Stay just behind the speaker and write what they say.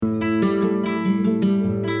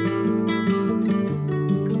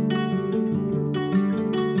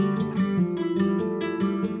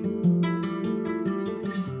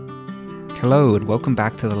Hello and welcome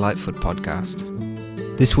back to the Lightfoot podcast.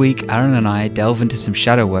 This week, Arran and I delve into some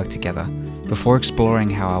shadow work together before exploring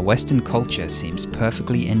how our Western culture seems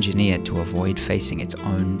perfectly engineered to avoid facing its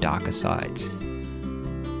own darker sides.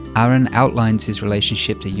 Arran outlines his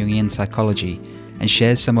relationship to Jungian psychology and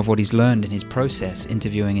shares some of what he's learned in his process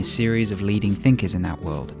interviewing a series of leading thinkers in that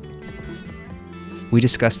world. We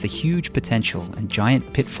discuss the huge potential and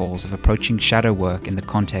giant pitfalls of approaching shadow work in the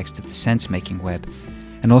context of the sense-making web,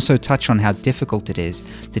 and also touch on how difficult it is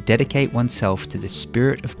to dedicate oneself to the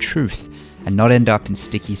spirit of truth and not end up in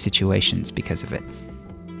sticky situations because of it.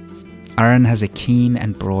 Arran has a keen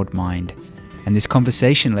and broad mind, and this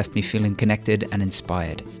conversation left me feeling connected and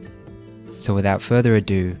inspired. So without further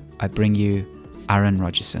ado, I bring you Arran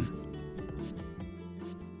Rogerson.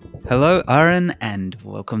 Hello, Arran, and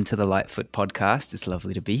welcome to the Lightfoot podcast. It's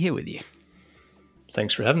lovely to be here with you.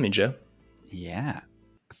 Thanks for having me, Joe. Yeah.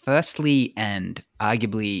 Firstly, and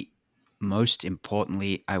arguably most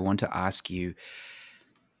importantly, I want to ask you,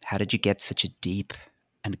 how did you get such a deep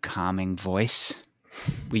and calming voice?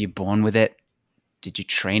 Were you born with it? Did you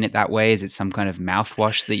train it that way? Is it some kind of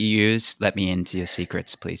mouthwash that you use? Let me into your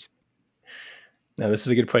secrets, please. Now, this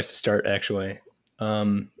is a good place to start, actually.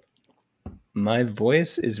 My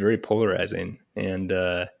voice is very polarizing. And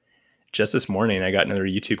just this morning, I got another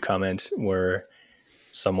YouTube comment where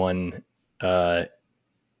someone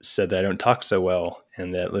said that I don't talk so well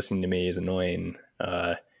and that listening to me is annoying.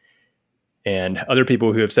 And other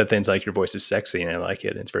people who have said things like, your voice is sexy and I like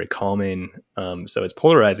it. It's very calming. So it's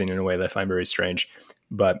polarizing in a way that I find very strange.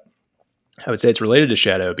 But I would say it's related to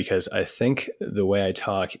shadow because I think the way I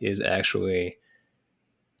talk is actually,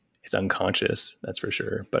 it's unconscious, that's for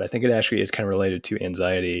sure. But I think it actually is kind of related to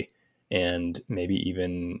anxiety and maybe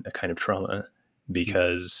even a kind of trauma,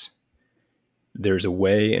 because there's a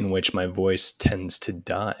way in which my voice tends to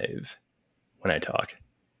dive when I talk.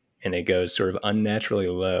 And it goes sort of unnaturally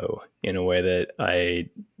low in a way that I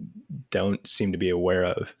don't seem to be aware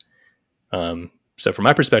of. So from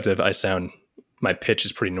my perspective, my pitch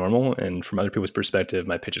is pretty normal. And from other people's perspective,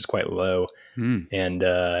 my pitch is quite low. And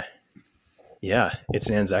yeah, it's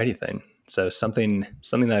an anxiety thing. So something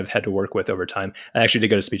that I've had to work with over time. I actually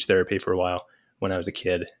did go to speech therapy for a while when I was a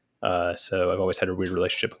kid. So I've always had a weird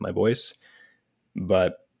relationship with my voice,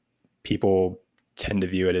 but people tend to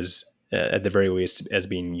view it as, at the very least, as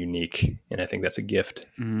being unique. And I think that's a gift.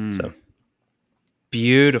 So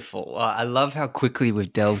Beautiful. I love how quickly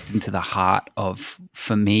we've delved into the heart of,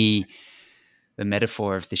 for me, the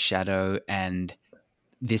metaphor of the shadow and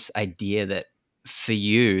this idea that for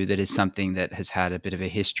you, that is something that has had a bit of a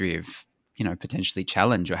history of, potentially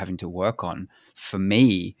challenge or having to work on. For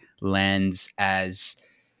me, lands as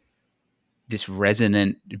this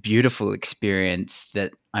resonant, beautiful experience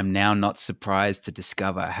that I'm now not surprised to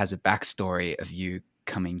discover has a backstory of you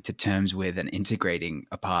coming to terms with and integrating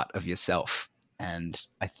a part of yourself. And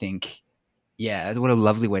I think, yeah, what a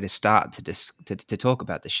lovely way to start to talk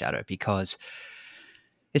about the shadow, because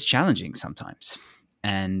it's challenging sometimes.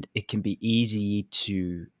 And it can be easy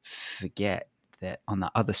to forget that on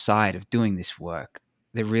the other side of doing this work,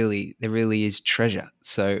 there really is treasure.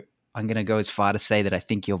 So I'm going to go as far to say that I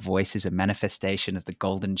think your voice is a manifestation of the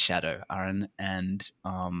golden shadow, Arran. And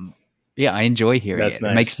yeah, I enjoy hearing that's it. It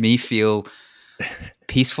nice. makes me feel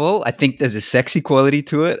peaceful. I think there's a sexy quality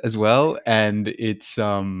to it as well. And it's,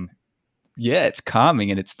 it's calming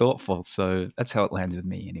and it's thoughtful. So that's how it lands with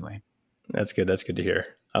me anyway. That's good. That's good to hear.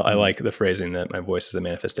 I like the phrasing that my voice is a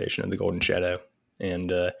manifestation of the golden shadow.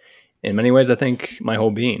 And in many ways, I think my whole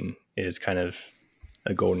being is kind of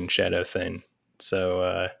a golden shadow thing.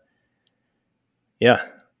 So yeah,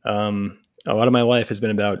 a lot of my life has been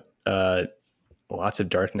about lots of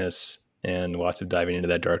darkness and lots of diving into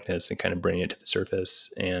that darkness and kind of bringing it to the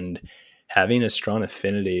surface and having a strong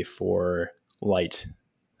affinity for light,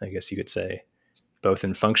 I guess you could say, both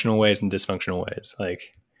in functional ways and dysfunctional ways.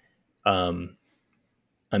 Like, I'm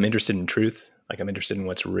interested in truth. Like, I'm interested in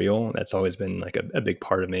what's real. That's always been like a big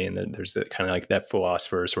part of me. And then there's kind of like that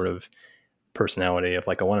philosopher sort of personality of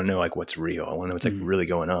like, I want to know like what's real. I want to know what's like really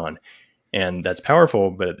going on. And that's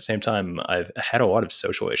powerful. But at the same time, I've had a lot of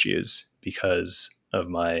social issues because of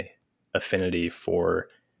my affinity for,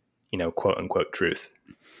 quote unquote truth.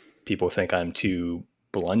 People think I'm too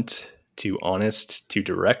blunt, too honest, too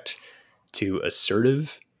direct, too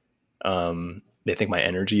assertive. They think my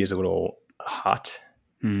energy is a little hot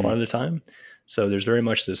a lot of the time. So there's very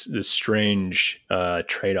much this strange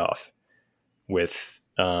trade-off with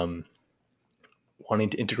wanting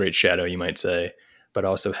to integrate shadow, you might say, but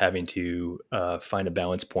also having to find a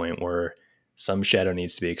balance point where some shadow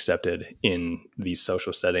needs to be accepted in the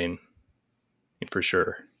social setting, for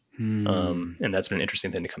sure. And that's been an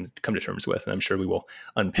interesting thing to come to terms with. And I'm sure we will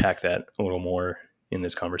unpack that a little more in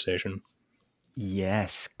this conversation.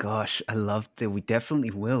 Yes, gosh, I love that. We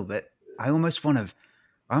definitely will, but I almost want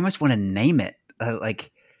to name it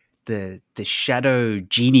like the shadow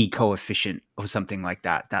genie coefficient or something like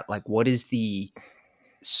that. That like, what is the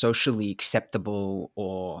socially acceptable,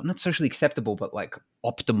 or not socially acceptable, but like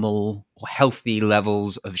optimal or healthy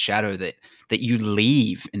levels of shadow that you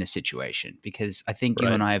leave in a situation? Because I think you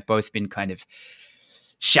Right. and I have both been kind of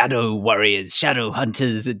shadow warriors, shadow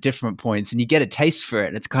hunters at different points, and you get a taste for it.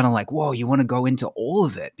 And it's kind of like, whoa, you want to go into all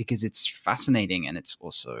of it because it's fascinating and it's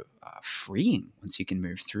also freeing once you can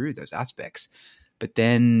move through those aspects. But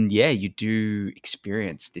then, yeah, you do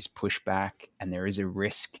experience this pushback, and there is a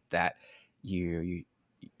risk that you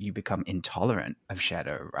you become intolerant of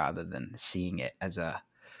shadow rather than seeing it as a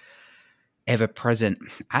ever present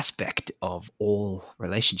aspect of all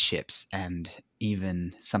relationships, and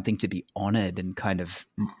even something to be honored and kind of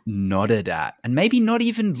nodded at, and maybe not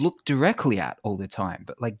even looked directly at all the time,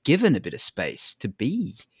 but like given a bit of space to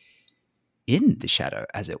be in the shadow,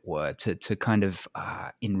 as it were, to kind of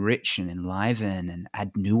enrich and enliven and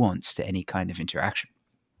add nuance to any kind of interaction.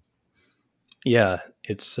 Yeah.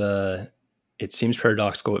 It seems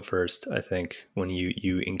paradoxical at first, I think, when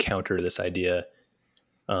you encounter this idea,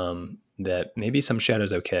 that maybe some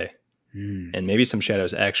shadow's okay. Mm, And maybe some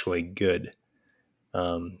shadow's actually good.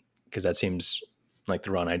 Because that seems like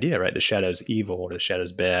the wrong idea, right? The shadow's evil, or the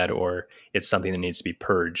shadow's bad, or it's something that needs to be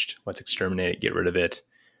purged. Let's exterminate it, get rid of it.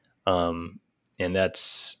 Um, and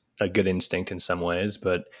that's a good instinct in some ways,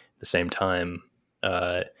 but at the same time,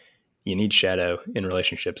 uh, you need shadow in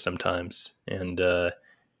relationships sometimes. And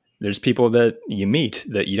there's people that you meet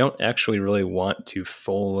that you don't actually really want to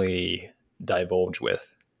fully divulge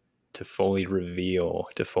with, to fully reveal,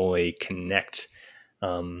 to fully connect.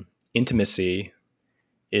 Intimacy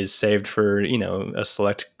is saved for, a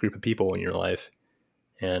select group of people in your life,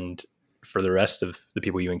 and for the rest of the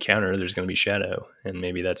people you encounter, there's going to be shadow, and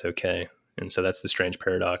maybe that's okay. And so that's the strange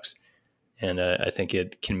paradox. And I think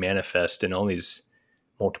it can manifest in all these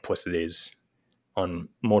multiplicities on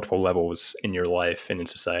multiple levels in your life and in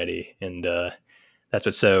society. And that's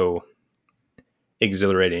what's so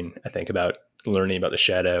exhilarating, I think, about learning about the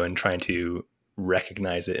shadow and trying to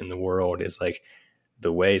recognize it in the world, is like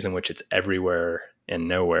the ways in which it's everywhere and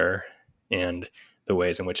nowhere, and the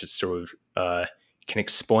ways in which it's sort of can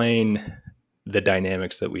explain the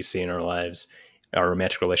dynamics that we see in our lives, our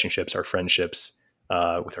romantic relationships, our friendships,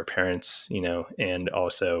 with our parents, and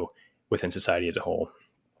also within society as a whole.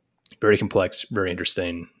 Very complex, very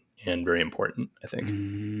interesting, and very important, I think.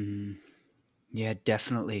 mm, yeah,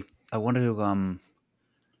 definitely. I want to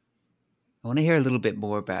hear a little bit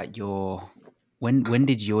more about your when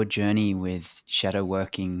did your journey with shadow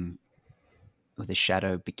working, with the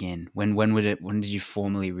shadow, begin? When did you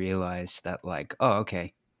formally realize that, like, oh,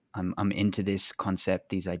 okay, I'm into this concept,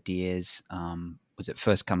 these ideas? Was it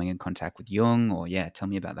first coming in contact with Jung, or yeah, tell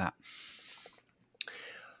me about that.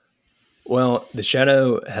 Well, the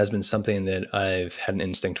shadow has been something that I've had an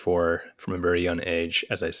instinct for from a very young age,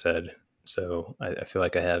 as I said. So I feel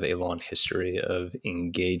like I have a long history of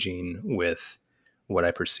engaging with what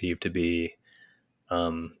I perceive to be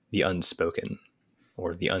the unspoken,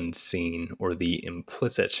 or the unseen, or the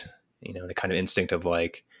implicit, the kind of instinct of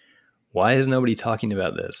like, why is nobody talking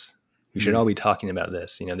about this? We should Mm, all be talking about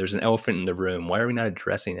this. There's an elephant in the room. Why are we not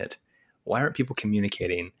addressing it? Why aren't people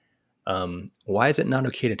communicating? Why is it not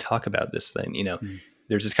okay to talk about this thing? mm,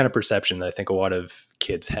 There's this kind of perception that I think a lot of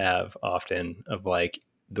kids have often, of like,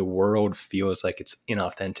 the world feels like it's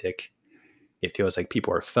inauthentic. It feels like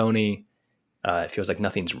people are phony. It feels like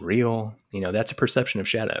nothing's real. That's a perception of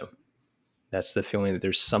shadow. That's the feeling that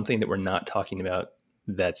there's something that we're not talking about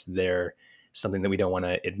that's there, something that we don't want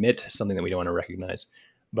to admit, something that we don't want to recognize.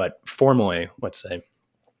 But formally, let's say,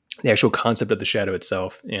 the actual concept of the shadow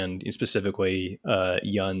itself, and specifically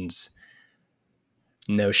Yun's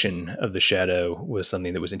notion of the shadow, was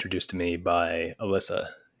something that was introduced to me by Alyssa,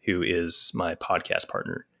 who is my podcast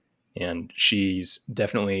partner. And she's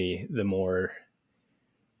definitely the more,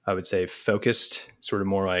 I would say, focused, sort of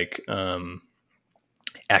more like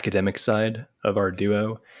academic side of our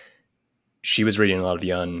duo. She was reading a lot of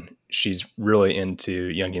Jung. She's really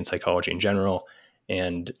into Jungian psychology in general,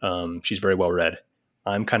 and she's very well read.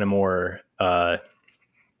 I'm kind of more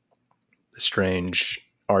strange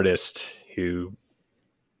artist who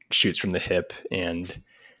shoots from the hip and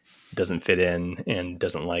doesn't fit in, and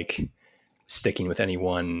doesn't like sticking with any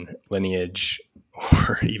one lineage,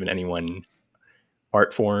 or even any one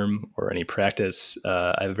art form, or any practice.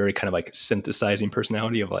 I have a very kind of like synthesizing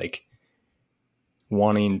personality, of like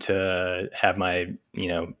wanting to have my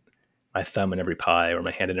my thumb in every pie or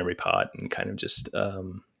my hand in every pot, and kind of just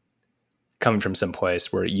coming from some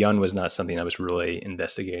place where Yun was not something I was really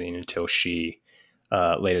investigating until she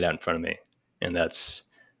laid it out in front of me. And that's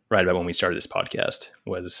right about when we started this podcast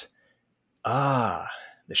was,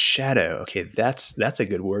 the shadow. Okay, that's a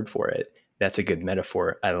good word for it. That's a good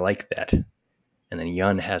metaphor. I like that. And then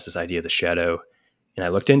Yun has this idea of the shadow. And I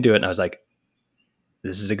looked into it and I was like,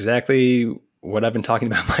 this is exactly what I've been talking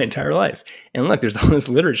about my entire life. And look, there's all this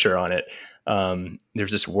literature on it.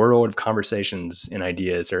 There's this world of conversations and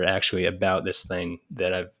ideas that are actually about this thing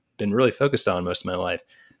that I've been really focused on most of my life.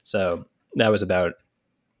 So that was about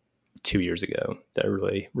 2 years ago that I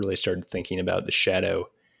really started thinking about the shadow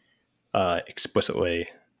explicitly.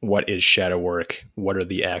 What is shadow work? What are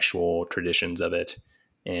the actual traditions of it?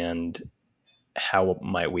 And how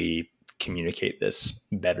might we communicate this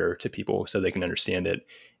better to people so they can understand it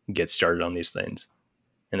and get started on these things?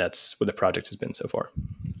 And that's what the project has been so far.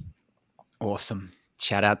 Awesome.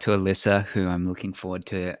 Shout out to Alyssa, who I'm looking forward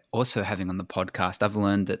to also having on the podcast. I've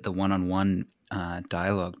learned that the one-on-one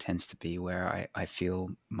dialogue tends to be where I feel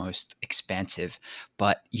most expansive,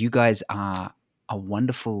 but you guys are a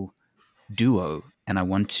wonderful duo, and I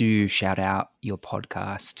want to shout out your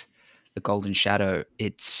podcast, The Golden Shadow.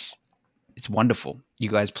 It's wonderful. You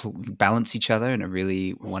guys balance each other in a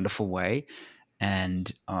really wonderful way, and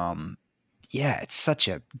yeah, it's such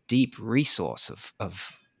a deep resource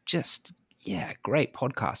of just great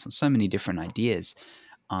podcasts on so many different ideas.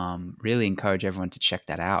 Really encourage everyone to check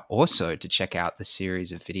that out. Also, to check out the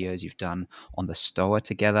series of videos you've done on the Stoa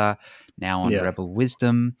together, now on Yeah. Rebel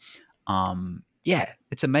Wisdom. Yeah,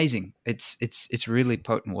 it's amazing. It's really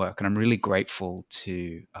potent work, and I'm really grateful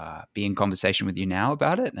to be in conversation with you now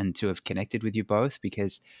about it and to have connected with you both,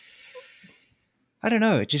 because I don't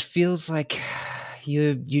know, it just feels like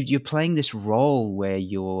you're playing this role where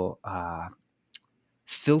you're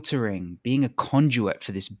filtering, being a conduit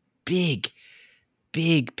for this big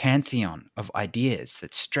pantheon of ideas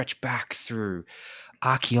that stretch back through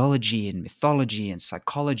archaeology and mythology and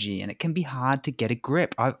psychology, and it can be hard to get a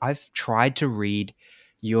grip. I've tried to read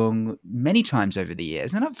Jung many times over the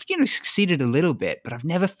years, and I've succeeded a little bit, but I've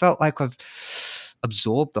never felt like I've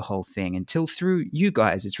absorbed the whole thing until through you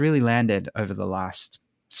guys. It's really landed over the last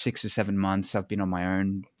 6 or 7 months. I've been on my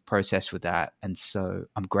own process with that, and so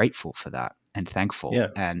I'm grateful for that and thankful. Yeah.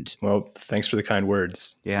 And Well, thanks for the kind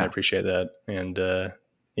words. I yeah, appreciate that. And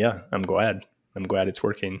yeah, I'm glad it's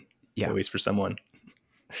working, yeah, at least for someone.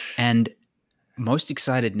 and most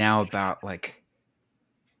excited now about, like,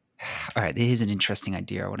 all right, here's an interesting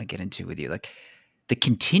idea I want to get into with you. Like, the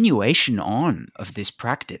continuation on of this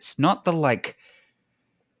practice, not the like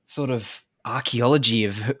sort of archaeology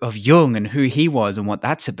of Jung and who he was and what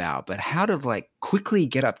that's about, but how to like quickly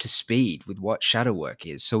get up to speed with what shadow work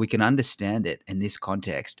is so we can understand it in this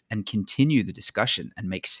context and continue the discussion and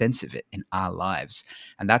make sense of it in our lives.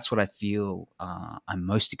 And that's what I feel I'm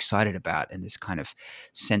most excited about in this kind of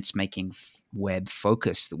sense-making web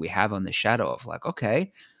focus that we have on the shadow of, like,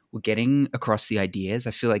 okay, we're getting across the ideas.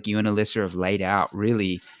 I feel like you and Alyssa have laid out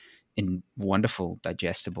really in wonderful,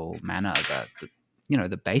 digestible manner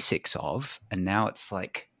the basics of, and now it's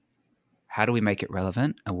like, how do we make it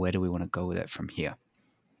relevant and where do we want to go with it from here?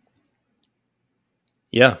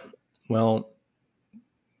 Yeah. Well,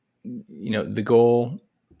 the goal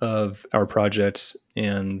of our project,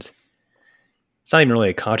 and it's not even really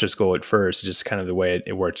a conscious goal at first, just kind of the way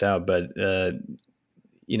it worked out, but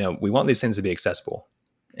we want these things to be accessible.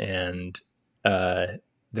 And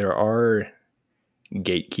there are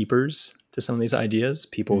gatekeepers to some of these ideas,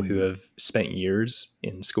 people who have spent years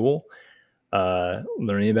in school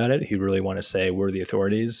learning about it, who really want to say we're the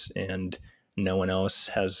authorities and no one else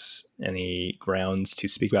has any grounds to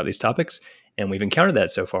speak about these topics. And we've encountered that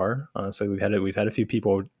so far. So we've had a few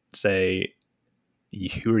people say,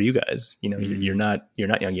 "Who are you guys? You're not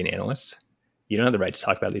Jungian analysts. You don't have the right to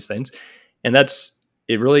talk about these things." And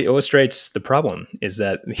it really illustrates the problem, is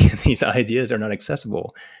that these ideas are not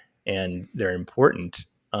accessible, and they're important,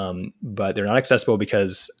 but they're not accessible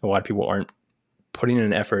because a lot of people aren't putting in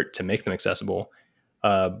an effort to make them accessible.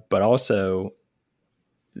 But also,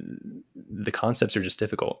 the concepts are just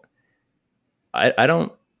difficult. I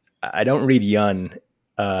don't read Yun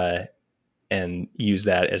and use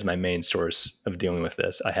that as my main source of dealing with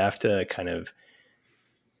this. I have to kind of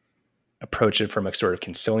approach it from a sort of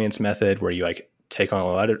consilience method, where you like take on a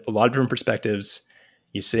lot of different perspectives.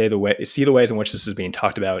 You see the ways in which this is being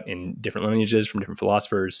talked about in different lineages from different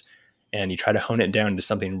philosophers, and you try to hone it down to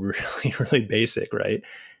something really, really basic, right?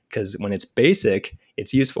 Because when it's basic,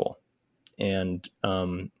 it's useful. And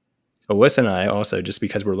Alyssa and I also, just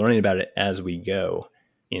because we're learning about it as we go,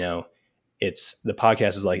 it's the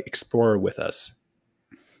podcast is like explore with us,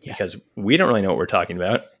 Yeah. because we don't really know what we're talking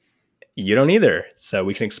about. You don't either. So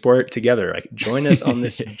we can explore it together. Like, join us on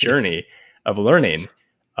this journey of learning.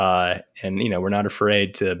 And, we're not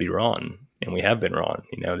afraid to be wrong. And we have been wrong.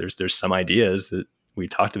 There's some ideas that we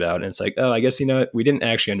talked about, and it's like, oh, I guess, we didn't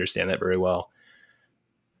actually understand that very well.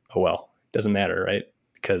 Oh, well, doesn't matter, right?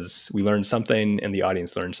 Because we learned something and the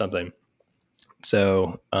audience learned something.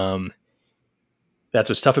 So that's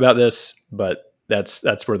what's tough about this, but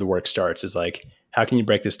that's where the work starts, is like, how can you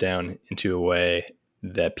break this down into a way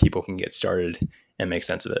that people can get started and make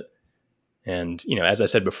sense of it? And, as I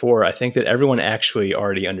said before, I think that everyone actually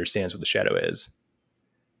already understands what the shadow is.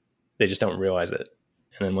 They just don't realize it.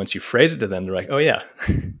 And then once you phrase it to them, they're like, oh yeah,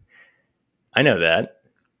 I know that.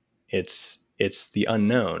 It's the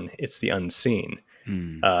unknown. It's the unseen.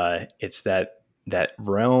 It's that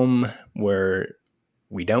realm where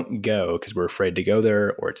we don't go because we're afraid to go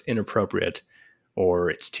there, or it's inappropriate, or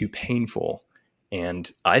it's too painful.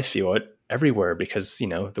 And I feel it everywhere because,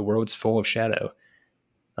 the world's full of shadow.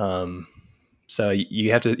 So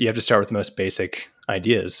you have to start with the most basic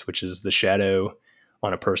ideas, which is the shadow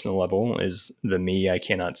on a personal level is the me I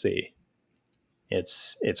cannot see.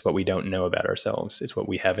 It's what we don't know about ourselves. It's what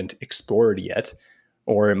we haven't explored yet,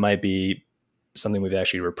 or it might be something we've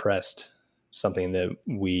actually repressed, something that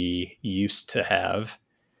we used to have,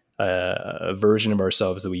 a version of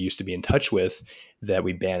ourselves that we used to be in touch with that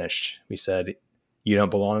we banished. We said, you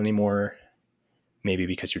don't belong anymore. Maybe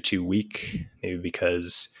because you're too weak, maybe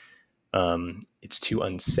because it's too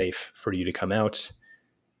unsafe for you to come out.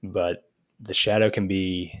 But the shadow can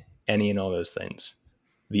be any and all those things,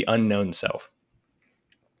 the unknown self.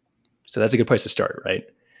 So that's a good place to start, right?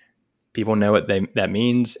 People know what that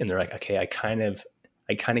means, and they're like, okay, I kind of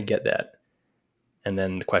get that. And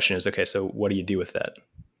then the question is, okay, so what do you do with that?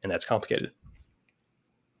 And that's complicated.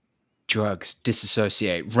 Drugs,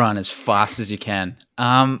 disassociate, run as fast as you can.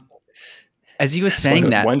 As you were saying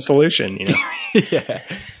that, one solution, yeah.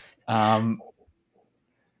 I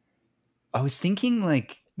was thinking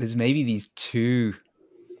like there's maybe these two.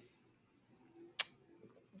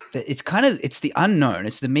 It's the unknown.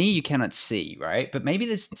 It's the me you cannot see, right? But maybe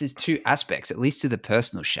there's two aspects, at least to the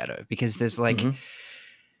personal shadow, because there's like,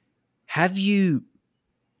 have you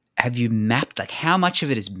mapped, like, how much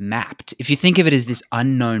of it is mapped? If you think of it as this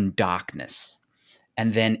unknown darkness,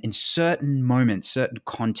 and then in certain moments, certain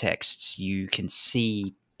contexts, you can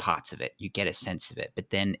see parts of it, you get a sense of it, but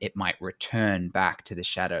then it might return back to the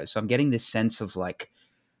shadow. So I'm getting this sense of like,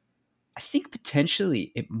 I think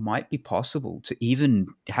potentially it might be possible to even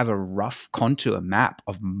have a rough contour map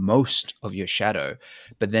of most of your shadow,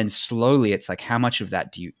 but then slowly it's like, how much of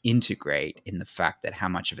that do you integrate in the fact that how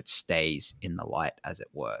much of it stays in the light, as it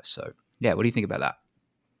were? So yeah, what do you think about that?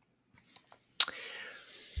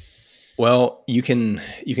 Well, you can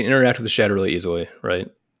interact with the shadow really easily, right?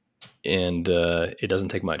 And it doesn't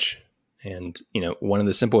take much. And one of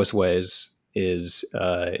the simplest ways is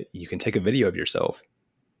you can take a video of yourself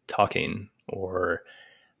talking, or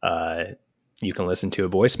you can listen to a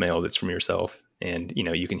voicemail that's from yourself, and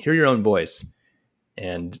you can hear your own voice.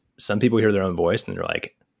 And some people hear their own voice and they're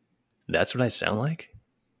like, that's what I sound like?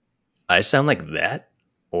 I sound like that?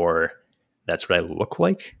 Or that's what I look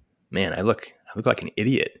like? Man, I look like an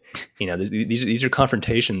idiot. These are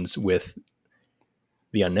confrontations with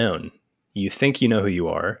the unknown. You think you know who you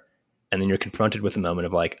are, and then you're confronted with a moment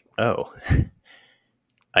of like, oh,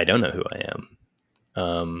 I don't know who I am.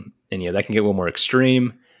 And that can get a little more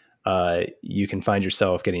extreme. You can find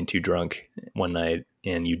yourself getting too drunk one night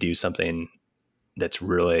and you do something that's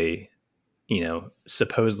really,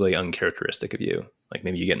 supposedly uncharacteristic of you. Like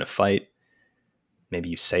maybe you get in a fight, maybe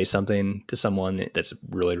you say something to someone that's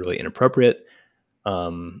really, really inappropriate.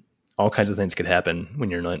 All kinds of things could happen when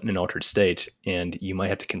you're in an altered state, and you might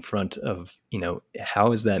have to confront of,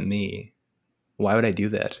 how is that me? Why would I do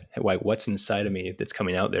that? What's inside of me that's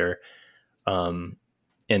coming out there?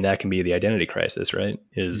 And that can be the identity crisis, right?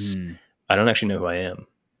 I don't actually know who I am,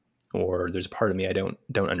 or there's a part of me I don't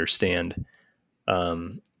understand.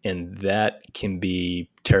 And that can be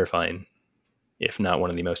terrifying, if not one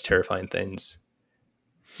of the most terrifying things.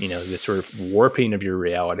 This sort of warping of your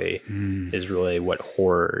reality is really what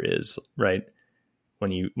horror is, right?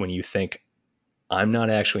 When you think, I'm not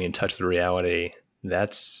actually in touch with reality,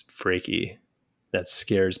 that's freaky. That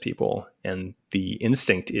scares people. And the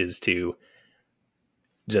instinct is to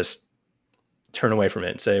just turn away from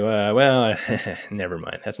it and say, well, never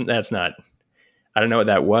mind. That's not, I don't know what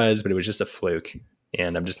that was, but it was just a fluke,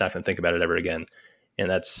 and I'm just not going to think about it ever again. And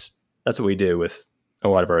that's what we do with a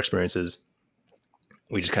lot of our experiences.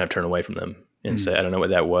 We just kind of turn away from them. and say, I don't know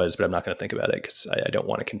what that was, but I'm not going to think about it because I don't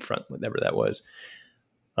want to confront whatever that was.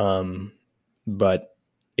 But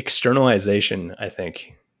externalization, I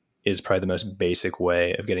think, is probably the most basic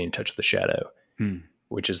way of getting in touch with the shadow,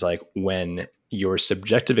 which is like when your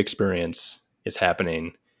subjective experience is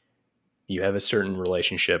happening, you have a certain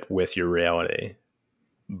relationship with your reality.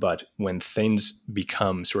 But when things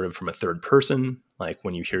become sort of from a third person, like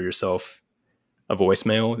when you hear yourself a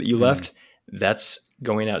voicemail that you left, that's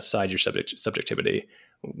going outside your subjectivity.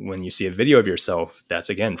 When you see a video of yourself, that's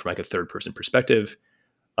again from like a third person perspective.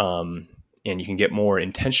 And you can get more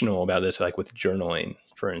intentional about this, like with journaling,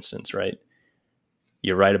 for instance, right?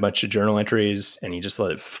 You write a bunch of journal entries and you just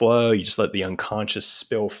let it flow. You just let the unconscious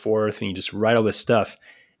spill forth and you just write all this stuff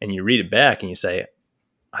and you read it back and you say,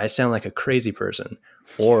 I sound like a crazy person,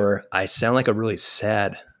 or I sound like a really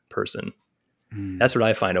sad person. That's what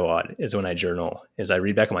I find a lot is when I journal, is I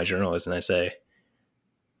read back on my journals and I say,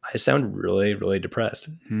 I sound really, really depressed.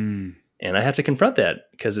 And I have to confront that,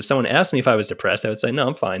 because if someone asked me if I was depressed, I would say, no,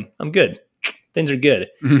 I'm fine. I'm good. Things are good.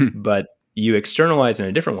 But you externalize in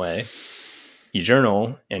a different way. You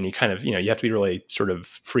journal and you kind of, you have to be really sort of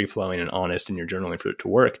free flowing and honest in your journaling for it to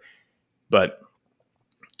work. But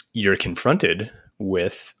you're confronted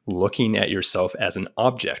with looking at yourself as an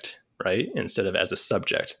object, right? Instead of as a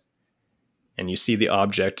subject. And you see the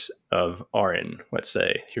object of Arran, let's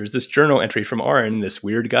say. Here's this journal entry from Arran, this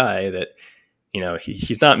weird guy that,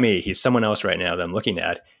 he's not me. He's someone else right now that I'm looking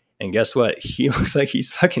at. And guess what? He looks like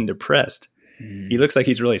he's fucking depressed. He looks like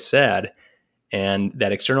he's really sad. And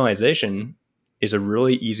that externalization is a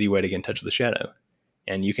really easy way to get in touch with the shadow.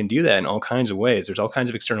 And you can do that in all kinds of ways. There's all kinds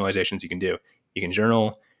of externalizations you can do. You can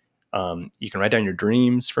journal. You can write down your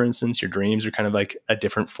dreams, for instance. Your dreams are kind of like a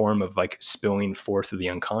different form of like spilling forth of the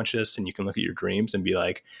unconscious. And you can look at your dreams and be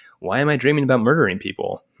like, why am I dreaming about murdering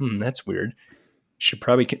people? That's weird. Should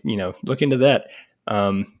probably, look into that.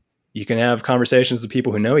 You can have conversations with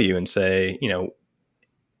people who know you and say,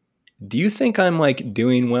 do you think I'm like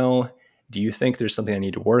doing well? Do you think there's something I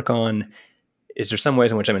need to work on? Is there some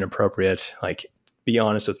ways in which I'm inappropriate? Like, be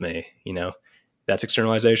honest with me. That's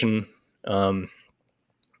externalization.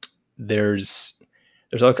 There's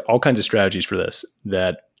all kinds of strategies for this,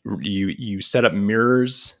 that you set up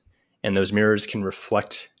mirrors, and those mirrors can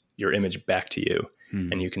reflect your image back to you.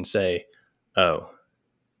 And you can say, oh,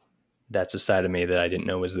 that's a side of me that I didn't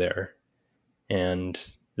know was there. And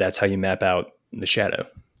that's how you map out the shadow.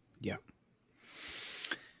 Yeah.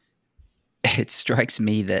 It strikes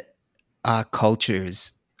me that our culture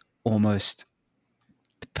is almost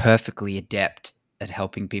perfectly adept at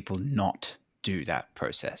helping people not do that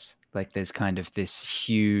process. Like there's kind of this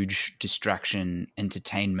huge distraction,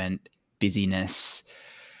 entertainment, busyness,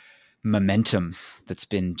 momentum that's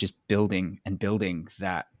been just building and building,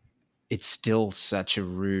 that it's still such a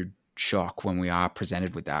rude shock when we are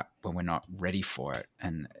presented with that, when we're not ready for it.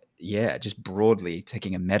 And yeah, just broadly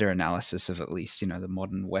taking a meta-analysis of at least, the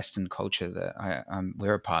modern Western culture that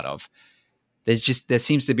we're a part of, there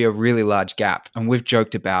seems to be a really large gap. And we've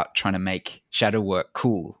joked about trying to make shadow work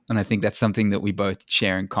cool. And I think that's something that we both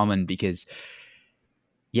share in common, because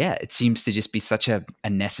yeah, it seems to just be such a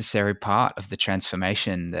necessary part of the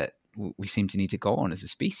transformation that we seem to need to go on as a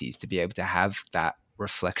species, to be able to have that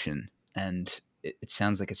reflection. And it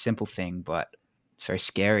sounds like a simple thing, but it's very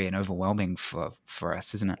scary and overwhelming for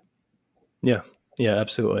us, isn't it? Yeah,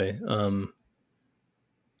 absolutely. And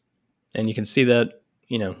you can see that,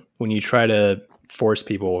 when you try to force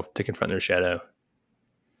people to confront their shadow,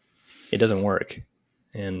 it doesn't work.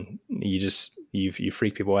 And you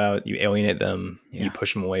freak people out, you alienate them, you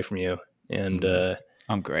push them away from you. And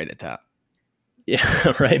I'm great at that.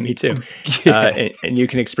 Yeah, right. Me too. And you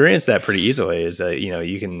can experience that pretty easily. Is that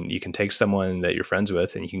you can take someone that you're friends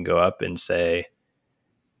with, and you can go up and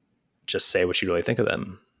just say what you really think of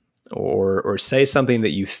them, or say something that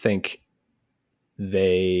you think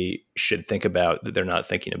they should think about that they're not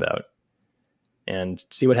thinking about, and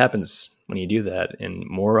see what happens when you do that. And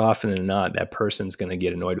more often than not, that person's going to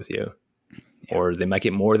get annoyed with you, or they might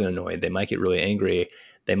get more than annoyed. They might get really angry.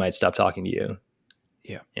 They might stop talking to you.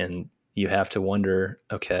 Yeah. And you have to wonder,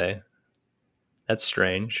 okay, that's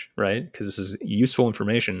strange, right? Because this is useful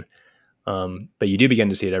information. But you do begin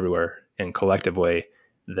to see it everywhere, and collectively,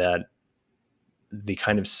 that the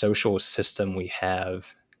kind of social system we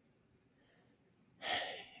have,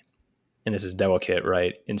 and this is delicate,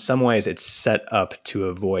 right? In some ways, it's set up to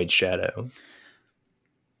avoid shadow.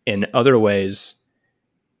 In other ways,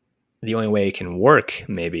 the only way it can work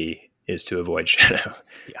maybe is to avoid shadow.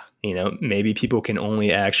 Yeah. Maybe people can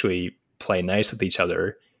only actually play nice with each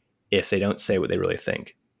other if they don't say what they really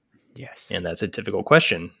think. Yes. And that's a difficult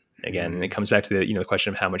question. again, and it comes back to the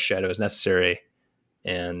question of how much shadow is necessary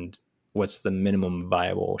and what's the minimum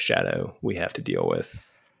viable shadow we have to deal with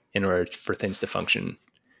in order for things to function.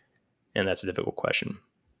 And that's a difficult question.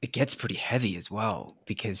 It gets pretty heavy as well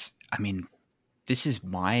because, I mean, this is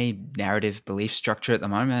my narrative belief structure at the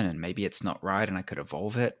moment, and maybe it's not right and I could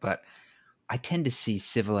evolve it, but I tend to see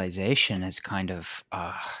civilization as kind of,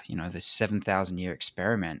 the 7,000 year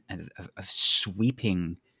experiment of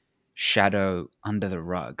sweeping shadow under the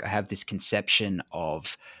rug. I have this conception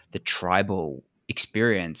of the tribal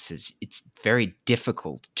experience as it's very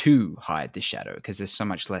difficult to hide the shadow because there's so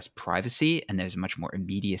much less privacy and there's much more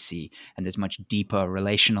immediacy and there's much deeper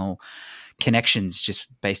relational connections just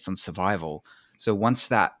based on survival. So once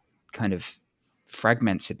that kind of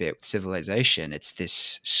fragments a bit with civilization, it's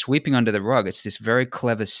this sweeping under the rug. It's this very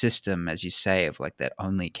clever system, as you say, of like that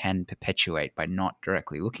only can perpetuate by not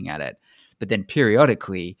directly looking at it. But then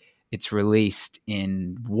periodically it's released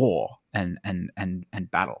in war and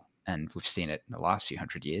battle. And we've seen it in the last few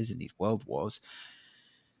hundred years in these world wars.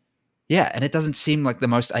 Yeah, and it doesn't seem like the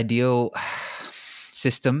most ideal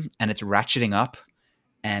system, and it's ratcheting up.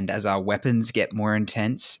 And as our weapons get more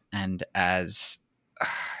intense and as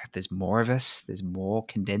there's more of us, there's more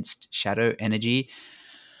condensed shadow energy.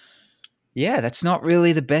 Yeah, that's not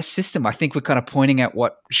really the best system. I think we're kind of pointing at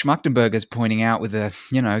what Schmachtenberger's pointing out with the,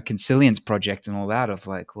 Consilience project and all that of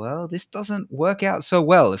like, well, this doesn't work out so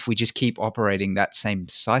well if we just keep operating that same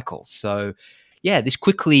cycle. So, yeah, this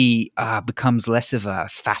quickly becomes less of a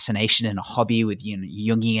fascination and a hobby with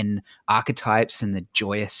Jungian archetypes and the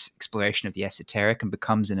joyous exploration of the esoteric and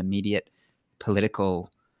becomes an immediate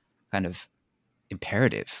political kind of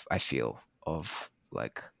imperative, I feel, of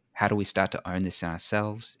like, how do we start to own this in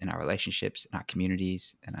ourselves, in our relationships, in our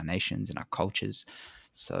communities, in our nations, in our cultures?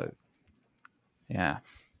 So, yeah.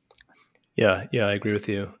 Yeah, I agree with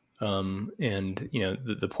you. And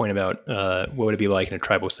the point about what would it be like in a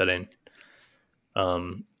tribal setting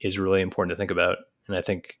is really important to think about. And I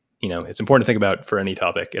think it's important to think about for any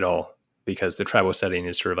topic at all, because the tribal setting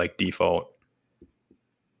is sort of like default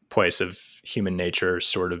place of human nature,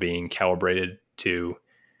 sort of being calibrated to,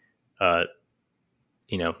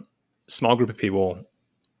 small group of people,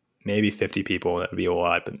 maybe 50 people. That would be a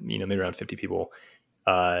lot, but maybe around 50 people.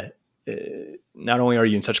 Not only are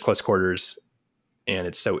you in such close quarters, and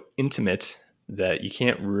it's so intimate that you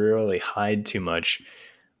can't really hide too much,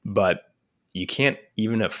 but you can't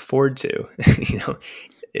even afford to,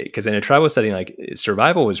 because in a tribal setting, like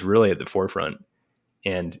survival is really at the forefront,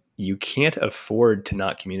 and you can't afford to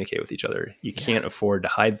not communicate with each other. You can't afford to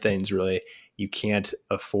hide things, really. You can't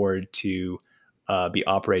afford to be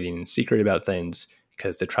operating in secret about things,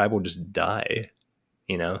 because the tribe will just die,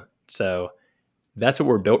 So that's what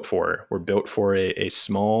we're built for. We're built for a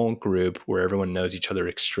small group where everyone knows each other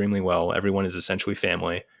extremely well. Everyone is essentially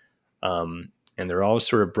family. And they're all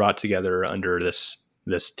sort of brought together under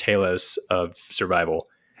this telos of survival.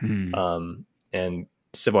 And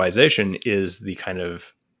civilization is the kind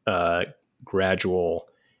of gradual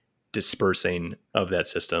dispersing of that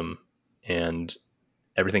system, and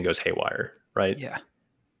everything goes haywire, right? Yeah.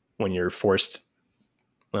 When you're forced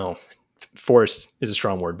is a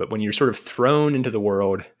strong word, but when you're sort of thrown into the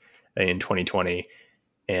world in 2020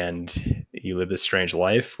 and you live this strange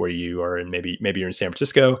life where you are in, maybe you're in San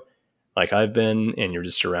Francisco, like I've been, and you're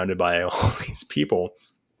just surrounded by all these people,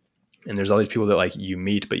 and there's all these people that like you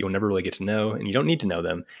meet, but you'll never really get to know, and you don't need to know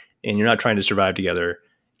them, and you're not trying to survive together.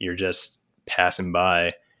 You're just passing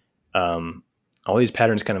by. All these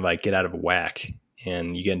patterns kind of like get out of whack,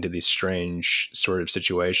 and you get into these strange sort of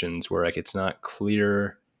situations where like it's not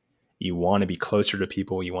clear. You want to be closer to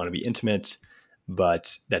people, you want to be intimate,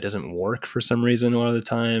 but that doesn't work for some reason a lot of the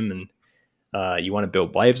time. And you want to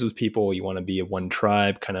build lives with people. You want to be a one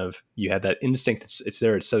tribe kind of. You have that instinct. It's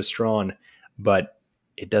there. It's so strong, but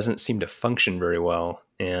it doesn't seem to function very well.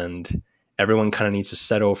 And everyone kind of needs to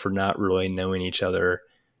settle for not really knowing each other,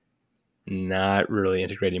 not really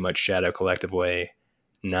integrating much shadow collective way,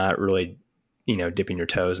 not really, dipping your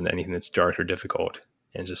toes into anything that's dark or difficult,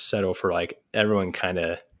 and just settle for like everyone kind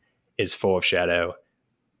of is full of shadow.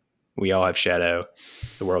 We all have shadow.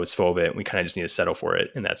 The world is full of it. We kind of just need to settle for it.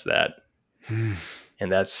 And that's that.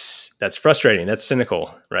 And that's frustrating. That's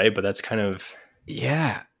cynical, right? But that's kind of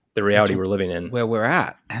the reality we're living in. Where we're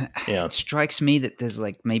at. Yeah. It strikes me that there's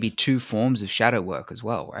like maybe two forms of shadow work as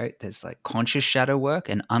well, right? There's like conscious shadow work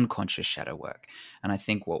and unconscious shadow work. And I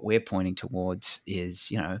think what we're pointing towards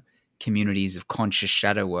is, communities of conscious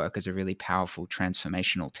shadow work as a really powerful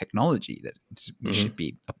transformational technology that we should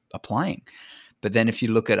be applying. But then if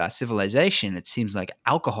you look at our civilization, it seems like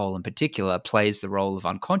alcohol in particular plays the role of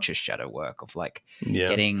unconscious shadow work, of like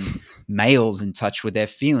getting males in touch with their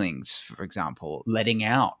feelings, for example, letting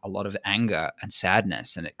out a lot of anger and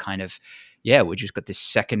sadness. And it kind of, we just got this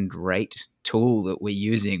second rate tool that we're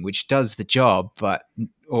using, which does the job,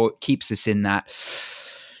 or keeps us in that.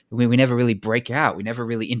 We never really break out. We never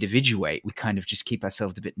really individuate. We kind of just keep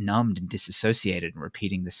ourselves a bit numbed and disassociated and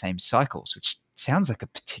repeating the same cycles, which sounds like a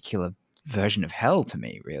particular version of hell to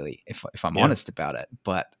me, really, if I'm honest about it.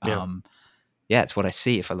 But it's what I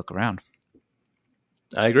see if I look around.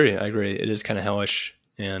 I agree. It is kind of hellish,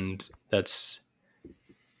 and that's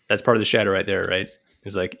part of the shadow right there, right?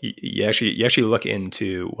 It's like you actually look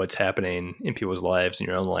into what's happening in people's lives, in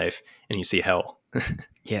your own life, and you see hell.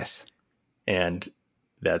 Yes. And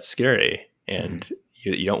that's scary. And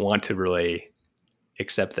you don't want to really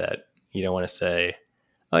accept that. You don't want to say,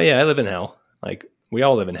 oh yeah, I live in hell. Like, we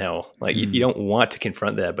all live in hell. Like, you don't want to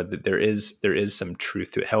confront that, but there is some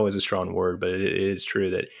truth to it. Hell is a strong word, but it is true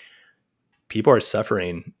that people are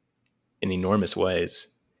suffering in enormous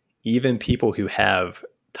ways. Even people who have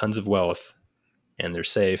tons of wealth and they're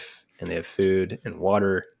safe and they have food and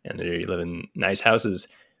water and they live in nice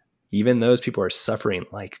houses, even those people are suffering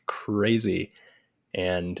like crazy.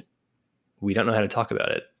 And we don't know how to talk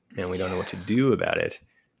about it, and we don't know what to do about it.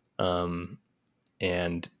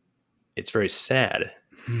 And it's very sad.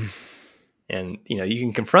 And, you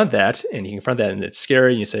can confront that, and it's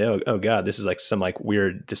scary. And you say, oh God, this is like some like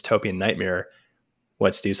weird dystopian nightmare.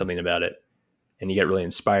 Let's do something about it. And you get really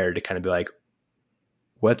inspired to kind of be like,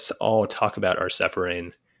 let's all talk about our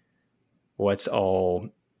suffering. Let's all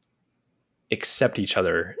accept each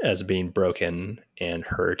other as being broken and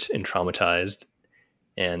hurt and traumatized,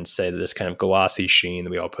 and say that this kind of glossy sheen that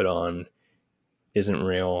we all put on isn't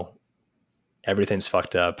real. Everything's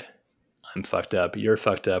fucked up. I'm fucked up. You're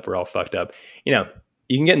fucked up. We're all fucked up. You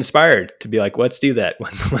can get inspired to be like, let's do that.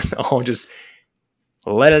 Let's all just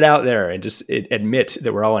let it out there and just admit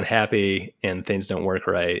that we're all unhappy and things don't work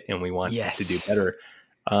right and we want to do better.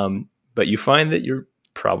 But you find that you're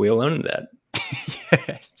probably alone in that.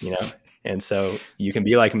 Yes. And so you can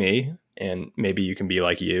be like me, and maybe you can be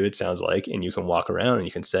like you, it sounds like, and you can walk around and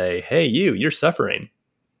you can say, hey, you're suffering.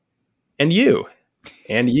 And you.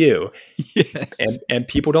 Yes. And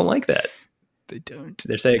people don't like that. They don't.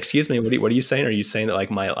 They say, excuse me, what are you saying? Are you saying that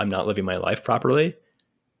like I'm not living my life properly?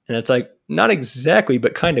 And it's like, not exactly,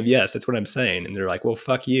 but kind of, yes, that's what I'm saying. And they're like, well,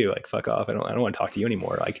 fuck you. Like, fuck off. I don't want to talk to you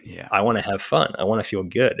anymore. Like, I want to have fun. I want to feel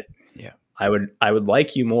good. Yeah. I would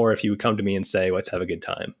like you more if you would come to me and say, let's have a good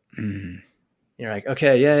time. Mm-hmm. You're like,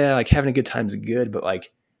 okay, yeah, like having a good time is good, but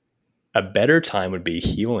like a better time would be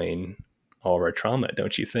healing all of our trauma,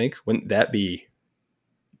 don't you think? Wouldn't that be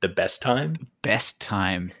the best time? Best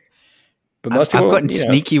time. But most people, I've gotten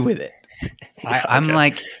sneaky with it. I'm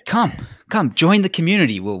like, come, join the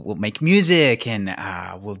community. We'll make music, and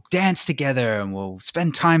we'll dance together, and we'll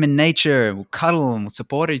spend time in nature, and we'll cuddle, and we'll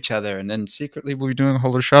support each other. And then secretly we'll be doing a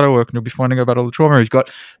whole lot of shadow work, and you'll be finding out about all the trauma you've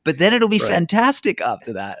got. But then it'll be fantastic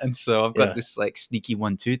after that. And so I've got this like sneaky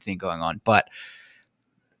 1-2 thing going on. But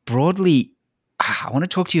broadly, I want to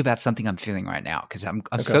talk to you about something I'm feeling right now, because I'm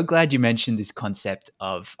so glad you mentioned this concept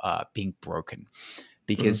of being broken,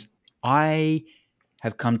 because I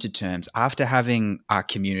have come to terms after having our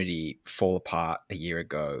community fall apart a year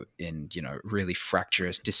ago in, really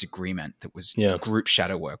fractious disagreement that was group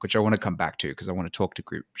shadow work, which I want to come back to because I want to talk to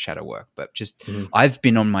group shadow work. But just I've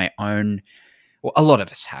been on my own. Well, a lot of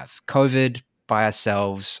us have. COVID, by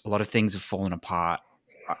ourselves, a lot of things have fallen apart.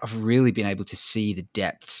 I've really been able to see the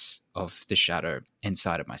depths of the shadow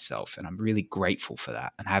inside of myself, and I'm really grateful for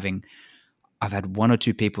that. And I've had 1 or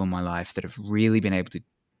 2 people in my life that have really been able to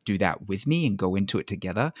do that with me and go into it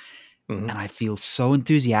together. And I feel so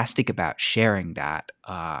enthusiastic about sharing that,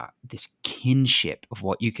 this kinship of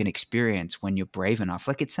what you can experience when you're brave enough.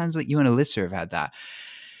 Like, it sounds like you and Alyssa have had that.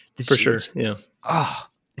 For sure, yeah. Oh,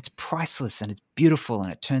 it's priceless, and it's beautiful,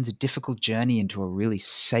 and it turns a difficult journey into a really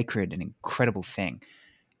sacred and incredible thing.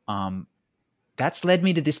 That's led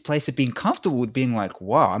me to this place of being comfortable with being like,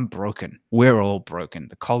 wow, I'm broken. We're all broken.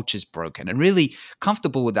 The culture's broken, and really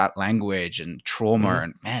comfortable with that language and trauma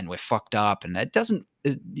and, man, we're fucked up. And I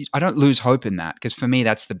don't lose hope in that, because for me,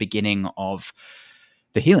 that's the beginning of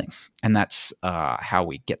the healing. And that's how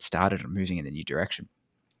we get started on moving in the new direction.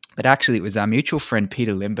 But actually, it was our mutual friend,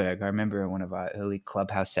 Peter Limberg. I remember in one of our early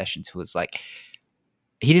Clubhouse sessions, who was like,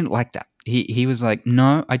 he didn't like that. He was like,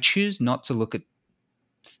 no, I choose not to look at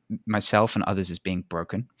myself and others as being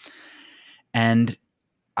broken. And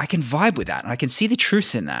I can vibe with that, and I can see the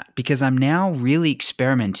truth in that, because I'm now really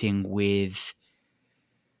experimenting with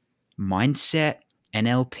mindset,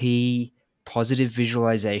 NLP, positive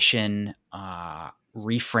visualization,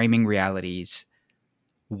 reframing realities,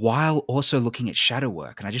 while also looking at shadow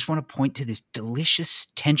work. And I just want to point to this delicious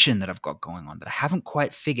tension that I've got going on that I haven't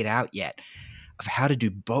quite figured out yet, of how to do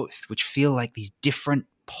both, which feel like these different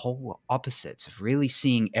polar opposites of really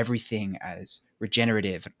seeing everything as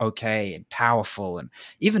regenerative and okay and powerful, and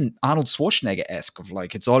even Arnold Schwarzenegger-esque of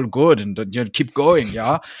like, it's all good and keep going,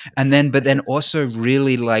 yeah. And then, but then also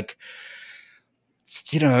really like,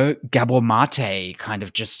 Gabor Mate kind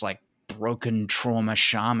of just like broken trauma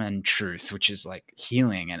shaman truth, which is like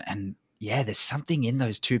healing. And yeah, there's something in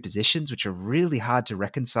those two positions which are really hard to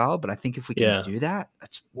reconcile. But I think if we can Yeah. do that,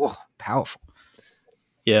 that's powerful.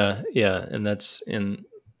 Yeah. Yeah. And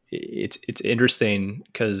it's interesting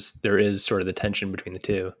because there is sort of the tension between the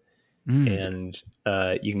two, Mm, and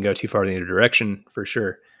you can go too far in either direction for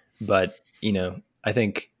sure. But I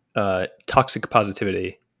think toxic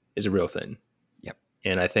positivity is a real thing, yep.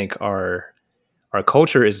 and I think our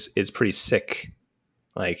culture is pretty sick.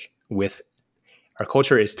 Like with our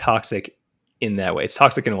culture is toxic in that way. It's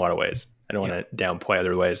toxic in a lot of ways. I don't Yep. want to downplay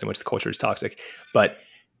other ways in which the culture is toxic, but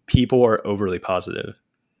people are overly positive.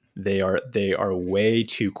 They are way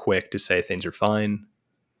too quick to say things are fine.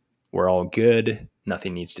 We're all good.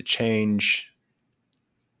 Nothing needs to change.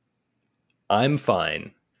 I'm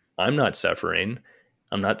fine. I'm not suffering.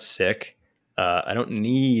 I'm not sick. I don't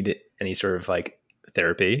need any sort of like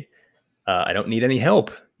therapy. I don't need any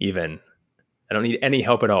help even. I don't need any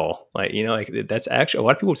help at all. Like, like that's actually a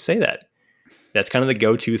lot of people say that. That's kind of the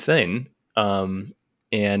go-to thing.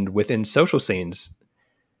 And within social scenes,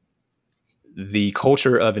 the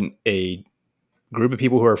culture of a group of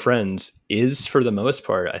people who are friends is, for the most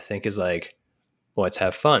part, I think, is like, let's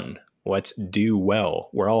have fun. Let's do well.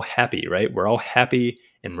 We're all happy, right? We're all happy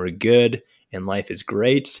and we're good and life is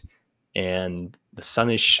great and the sun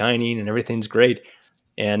is shining and everything's great.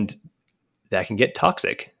 And that can get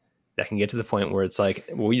toxic. That can get to the point where it's like,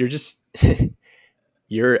 well, you're just,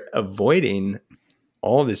 you're avoiding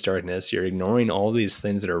all this darkness. You're ignoring all these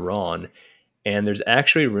things that are wrong. And there's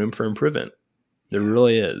actually room for improvement. There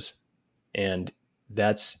really is. And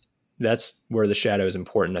that's where the shadow is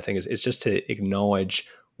important. I think it's just to acknowledge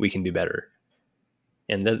we can do better.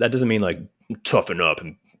 And that doesn't mean like toughen up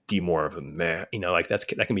and be more of a man. Like that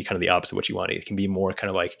can be kind of the opposite of what you want. It can be more kind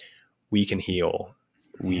of like, we can heal.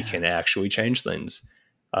 We Yeah. can actually change things.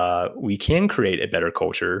 We can create a better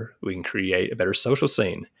culture. We can create a better social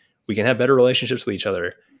scene. We can have better relationships with each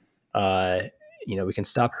other. We can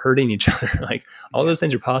stop hurting each other. Like all Yeah. those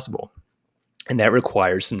things are possible. And that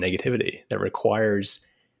requires some negativity. That requires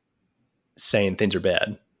saying things are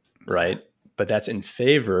bad, Yeah. right? But that's in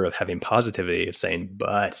favor of having positivity, of saying,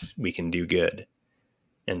 but we can do good.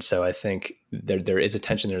 And so I think there is a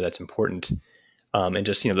tension there that's important. And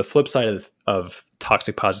just, the flip side of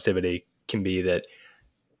toxic positivity can be that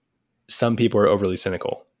some people are overly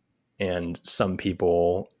cynical, and some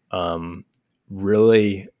people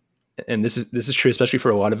really, and this is true, especially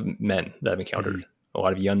for a lot of men that I've encountered, Mm, a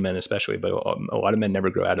lot of young men especially, but a lot of men never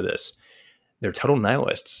grow out of this. They're total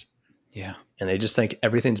nihilists, yeah. and they just think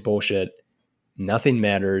everything's bullshit, nothing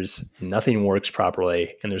matters, nothing works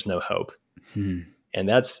properly, and there's no hope. Mm, And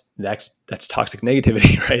that's toxic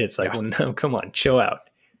negativity, right? It's like, yeah. well, no, come on, chill out.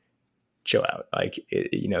 Like,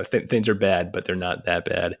 things are bad, but they're not that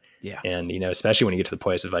bad. Yeah. And, especially when you get to the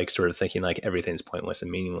place of like sort of thinking like everything's pointless and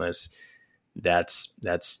meaningless, that's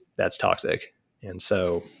toxic. And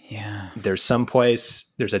so Yeah. there's some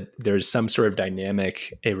place, there's some sort of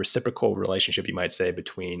dynamic, a reciprocal relationship, you might say,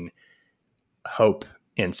 between hope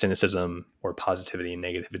and cynicism, or positivity and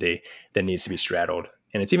negativity, that needs to be straddled.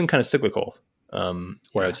 And it's even kind of cyclical, where I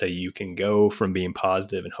would Yeah. say you can go from being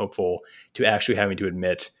positive and hopeful to actually having to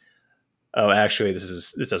admit, oh, actually,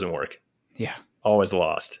 this doesn't work. Yeah. All is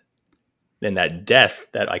lost. And that death,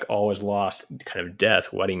 that like all is lost kind of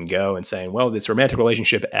death, letting go and saying, well, this romantic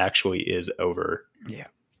relationship actually is over. Yeah.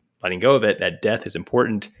 Letting go of it, that death is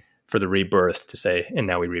important for the rebirth, to say, and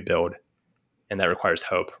now we rebuild. And that requires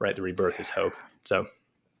hope, right? The rebirth is hope. So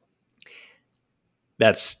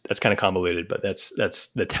that's kind of convoluted, but that's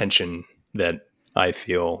the tension that I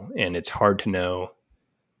feel. And it's hard to know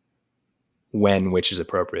when which is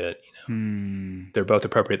appropriate. Hmm. They're both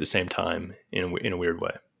appropriate at the same time in a weird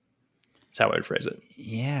way. That's how I would phrase it.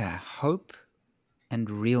 Yeah. Hope and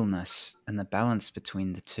realness and the balance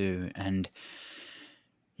between the two. And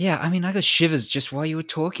yeah, I mean, I got shivers just while you were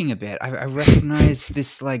talking about. I recognize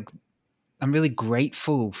this, like, I'm really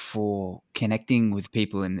grateful for connecting with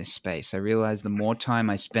people in this space. I realize the more time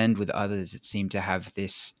I spend with others, it seemed to have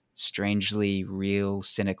this strangely real,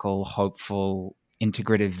 cynical, hopeful,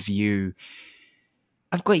 integrative view.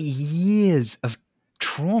 I've got years of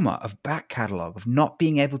trauma of back catalog, of not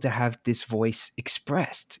being able to have this voice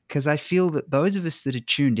expressed. Because I feel that those of us that are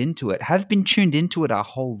tuned into it have been tuned into it our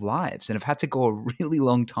whole lives and have had to go a really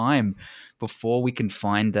long time before we can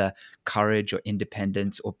find the courage or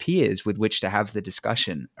independence or peers with which to have the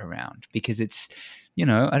discussion around. Because it's, I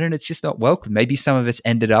don't know, it's just not welcome. Maybe some of us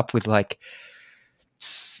ended up with like,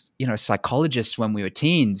 psychologists when we were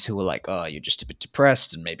teens who were like, oh, you're just a bit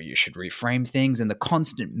depressed and maybe you should reframe things. And the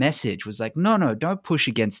constant message was like, no, don't push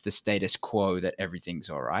against the status quo that everything's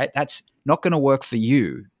all right. That's not going to work for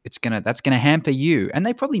you. That's going to hamper you. And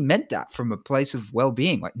they probably meant that from a place of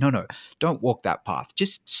well-being. Like, no, don't walk that path.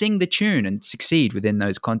 Just sing the tune and succeed within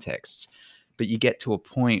those contexts. But you get to a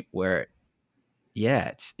point where,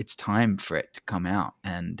 it's time for it to come out.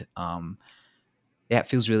 And, it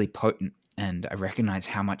feels really potent. And I recognize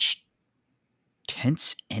how much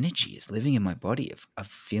tense energy is living in my body of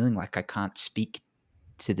feeling like I can't speak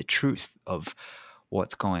to the truth of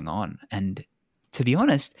what's going on. And to be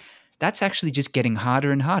honest, that's actually just getting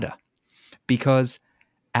harder and harder, because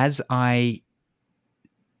as I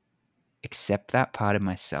accept that part of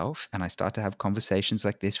myself and I start to have conversations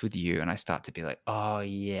like this with you, and I start to be like, oh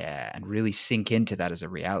yeah, and really sink into that as a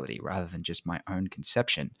reality rather than just my own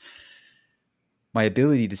conception, my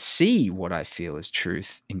ability to see what I feel as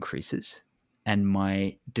truth increases, and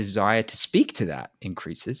my desire to speak to that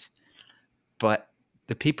increases. But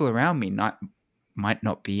the people around me might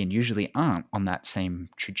not be, and usually aren't, on that same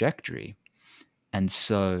trajectory. And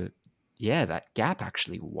so, that gap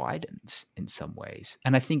actually widens in some ways.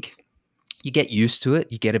 And I think you get used to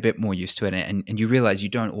it. You get a bit more used to it. And you realize you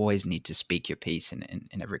don't always need to speak your piece in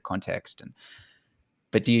every context.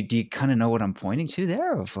 But do you kind of know what I'm pointing to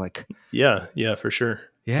there? Of like, Yeah, for sure.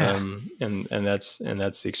 yeah, And that's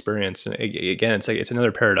the experience. And again, it's like, it's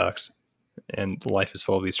another paradox, and life is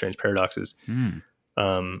full of these strange paradoxes.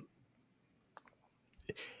 Um,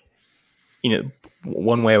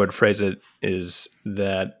 one way I would phrase it is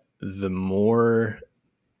that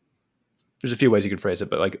there's a few ways you could phrase it,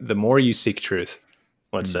 but like the more you seek truth,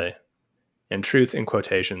 let's say, and truth in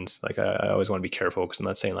quotations, like I always want to be careful, because I'm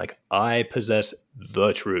not saying like I possess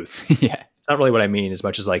the truth. yeah, It's not really what I mean, as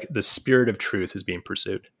much as like the spirit of truth is being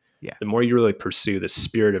pursued. yeah, The more you really pursue the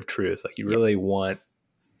spirit of truth, like you really want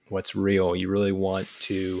what's real, you really want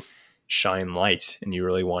to shine light, and you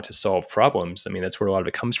really want to solve problems. I mean, that's where a lot of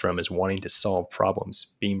it comes from, is wanting to solve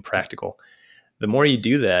problems, being practical. The more you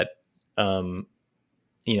do that, the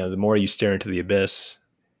more you stare into the abyss,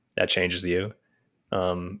 that changes you.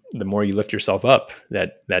 The more you lift yourself up,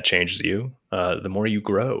 that changes you. The more you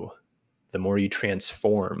grow, the more you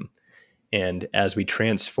transform. And as we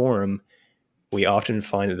transform, we often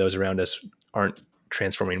find that those around us aren't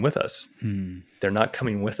transforming with us. They're not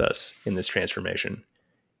coming with us in this transformation.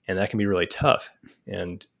 And that can be really tough.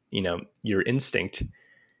 And, your instinct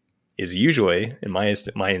is usually, and my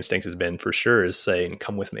instinct has been for sure, is saying,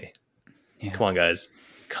 come with me. yeah. Come on, guys,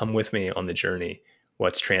 come with me on the journey.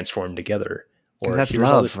 Let's transform together. Because Or that's here's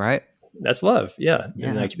all love, this, right? that's love. Yeah. Yeah.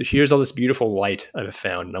 And like, here's all this beautiful light I've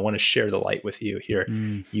found, and I want to share the light with you here.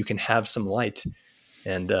 You can have some light,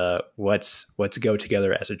 and let's go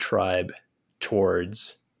together as a tribe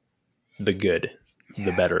towards the good,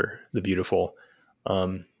 the better, the beautiful.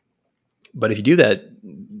 But if you do that,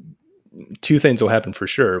 two things will happen for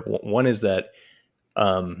sure. One is that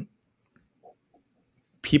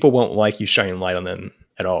people won't like you shining light on them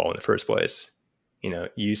at all in the first place.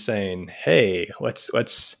 You saying, hey,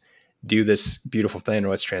 let's do this beautiful thing, or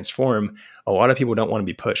let's transform. A lot of people don't want to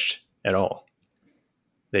be pushed at all.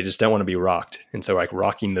 They just don't want to be rocked. And so like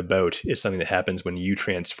rocking the boat is something that happens when you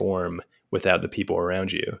transform without the people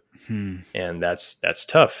around you. And that's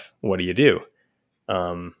tough. What do you do?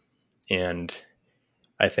 And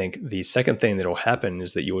I think the second thing that will happen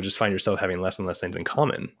is that you will just find yourself having less and less things in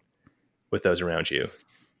common with those around you.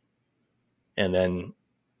 And then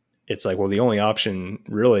it's like, well, the only option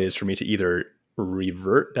really is for me to either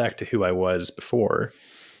revert back to who I was before,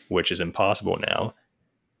 which is impossible now.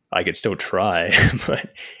 I could still try,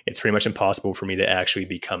 but it's pretty much impossible for me to actually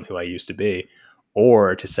become who I used to be,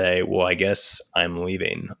 or to say, well, I guess I'm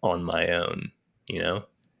leaving on my own,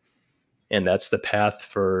 And that's the path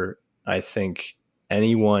for, I think,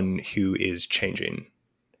 anyone who is changing.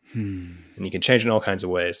 And you can change in all kinds of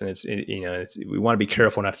ways. And we want to be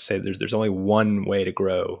careful not to say there's only one way to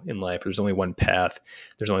grow in life. There's only one path.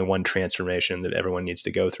 There's only one transformation that everyone needs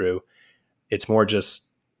to go through. It's more just,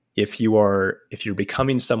 if you're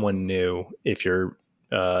becoming someone new, if you're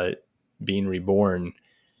being reborn,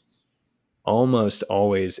 almost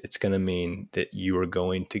always it's going to mean that you are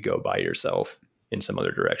going to go by yourself in some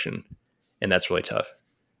other direction. And that's really tough.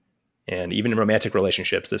 And even in romantic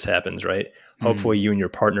relationships, this happens, right? Hopefully Mm. you and your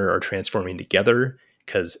partner are transforming together,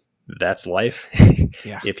 because that's life.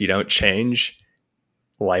 Yeah. If you don't change,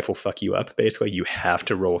 life will fuck you up. Basically, you have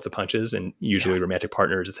to roll with the punches. And Yeah. usually romantic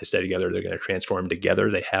partners, if they stay together, they're going to transform together.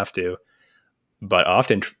 They have to. But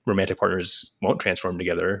often romantic partners won't transform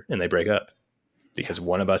together and they break up Yeah. because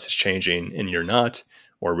one of us is changing and you're not,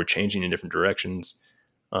 or we're changing in different directions.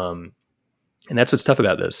 Um, and that's what's tough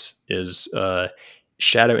about this is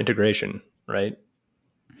shadow integration, right?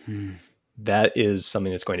 Mm. That is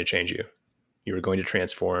something that's going to change you. You're going to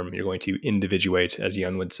transform. You're going to individuate, as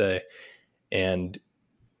Jung would say. And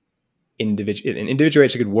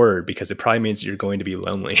individuate is a good word because it probably means you're going to be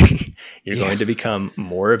lonely. You're Yeah. going to become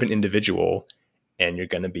more of an individual, and you're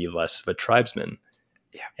going to be less of a tribesman.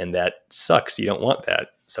 Yeah. And that sucks. You don't want that.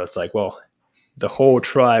 So it's like, well, the whole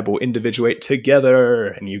tribe will individuate together,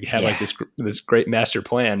 and you have like Yeah. this great master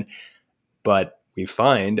plan. But we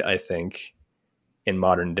find, I think, in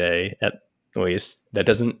modern day, at least, that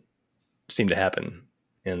doesn't seem to happen,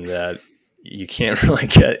 and that you can't really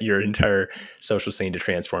get your entire social scene to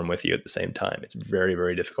transform with you at the same time. It's very,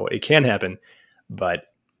 very difficult. It can happen,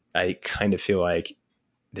 but I kind of feel like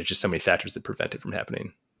there's just so many factors that prevent it from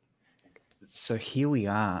happening. So here we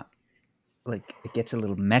are. Like, it gets a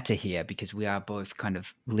little meta here because we are both kind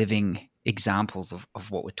of living examples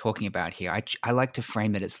of what we're talking about here. I like to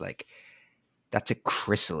frame it as like that's a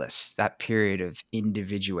chrysalis, that period of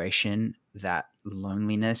individuation, that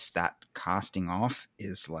loneliness, that casting off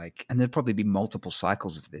is like, and there'd probably be multiple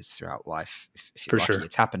cycles of this throughout life. If you're For lucky, sure.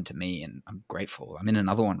 it's happened to me and I'm grateful. I'm in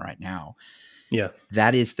another one right now. Yeah.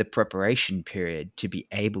 That is the preparation period to be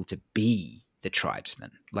able to be the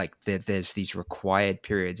tribesman. Like there's these required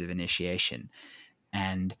periods of initiation.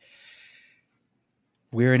 And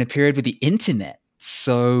we're in a period with the internet.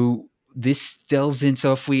 So this delves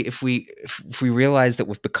into if we realize that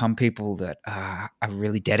we've become people that are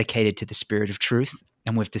really dedicated to the spirit of truth,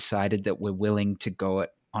 and we've decided that we're willing to go it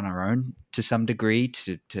on our own to some degree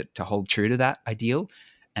to hold true to that ideal.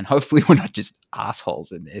 And hopefully we're not just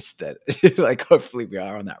assholes in this, that like hopefully we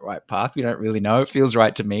are on that right path. We don't really know. It feels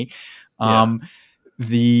right to me. Yeah.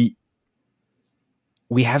 The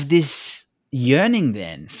We have this yearning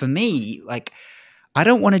then for me, like I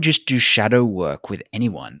don't want to just do shadow work with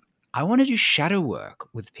anyone. I want to do shadow work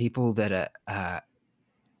with people that are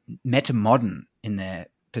meta modern in their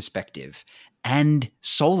perspective and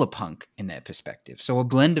solar punk in their perspective. So a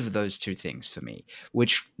blend of those two things for me,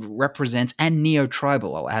 which represents, and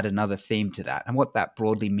neo-tribal, I'll add another theme to that. And what that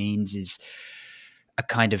broadly means is a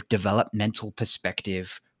kind of developmental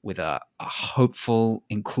perspective with a hopeful,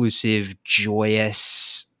 inclusive,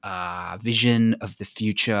 joyous vision of the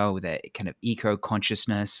future with a kind of eco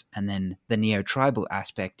consciousness. And then the neo tribal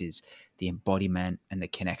aspect is the embodiment and the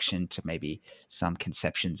connection to maybe some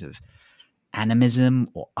conceptions of animism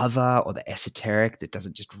or other, or the esoteric that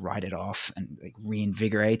doesn't just write it off and like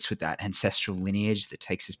reinvigorates with that ancestral lineage that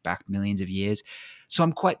takes us back millions of years. So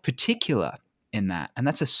I'm quite particular in that. And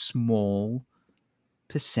that's a small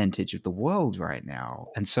percentage of the world right now.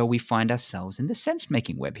 And so we find ourselves in the sense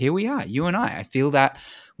making web. Here we are, you and I feel that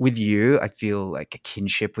with you. I feel like a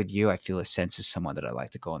kinship with you. I feel a sense of someone that I like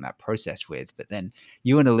to go on that process with. But then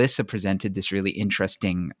you and Alyssa presented this really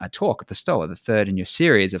interesting talk at the Stoa, the third in your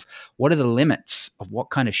series, of what are the limits of what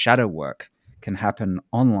kind of shadow work can happen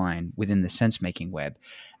online within the sense making web.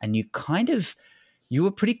 And you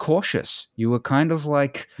were pretty cautious. You were kind of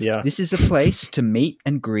like, Yeah. this is a place to meet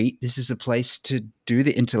and greet. This is a place to do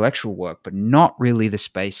the intellectual work, but not really the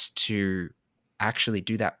space to actually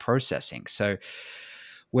do that processing. So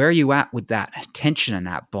where are you at with that tension and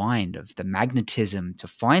that bind of the magnetism to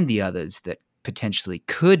find the others that potentially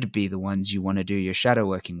could be the ones you want to do your shadow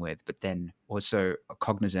working with, but then also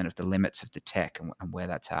cognizant of the limits of the tech and where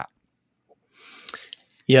that's at?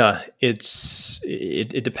 Yeah,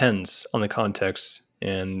 it depends on the context,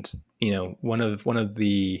 and one of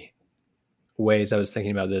the ways I was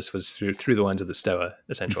thinking about this was through the lens of the Stoa,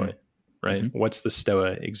 essentially, Mm-hmm. right? Mm-hmm. What's the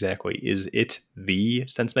Stoa exactly? Is it the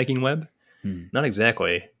sense making web? Mm. Not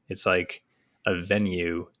exactly. It's like a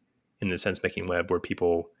venue in the sense making web where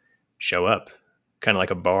people show up, kind of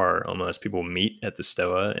like a bar almost. People meet at the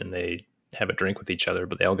Stoa and they have a drink with each other,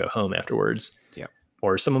 but they all go home afterwards. Yeah.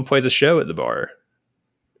 Or someone plays a show at the bar,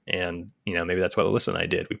 and maybe that's what Alyssa and I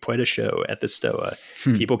did. We played a show at the Stoa.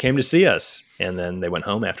 Hmm. People came to see us, and then they went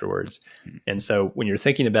home afterwards. And so when you're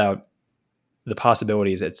thinking about the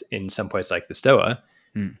possibilities, it's in some place like the Stoa.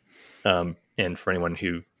 Hmm. And for anyone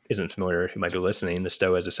who isn't familiar, who might be listening, the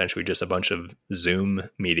Stoa is essentially just a bunch of Zoom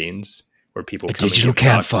meetings where people A come and digital give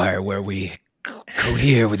talks. campfire where we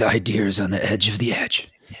cohere with ideas on the edge of the edge.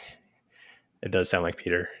 It does sound like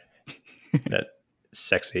Peter. that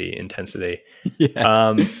sexy intensity.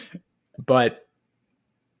 Yeah. But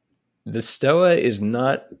the Stoa is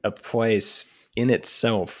not a place in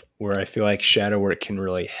itself where I feel like shadow work can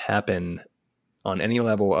really happen on any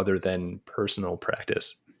level other than personal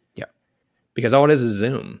practice. Yeah. Because all it is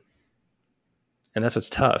Zoom. And that's what's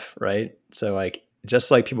tough, right? So like,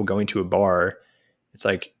 just like people going to a bar, it's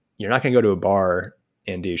like, you're not going to go to a bar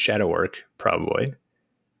and do shadow work, probably.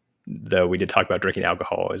 Though we did talk about drinking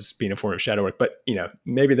alcohol as being a form of shadow work, but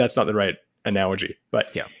maybe that's not the right analogy.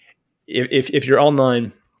 But Yeah. if you're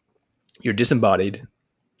online, you're disembodied.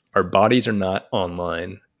 Our bodies are not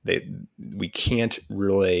online. We can't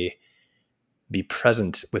really be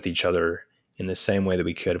present with each other in the same way that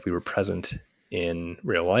we could if we were present in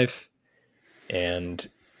real life. And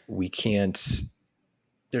we can't,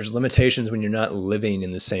 there's limitations when you're not living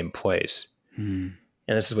in the same place. And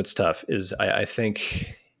this is what's tough is I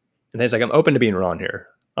think, and it's like, I'm open to being wrong here,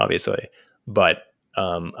 obviously, but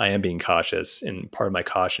I am being cautious. And part of my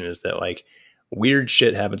caution is that like weird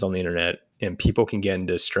shit happens on the internet and people can get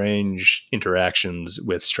into strange interactions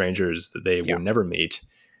with strangers that they will never meet.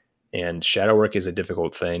 And shadow work is a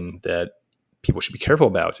difficult thing that people should be careful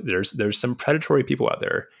about. There's some predatory people out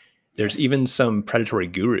there. There's even some predatory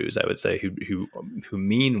gurus, I would say, who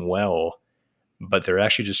mean well, but they're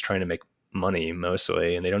actually just trying to make money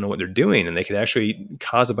mostly, and they don't know what they're doing, and they could actually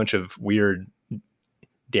cause a bunch of weird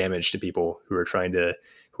damage to people who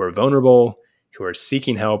are vulnerable, who are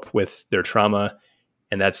seeking help with their trauma,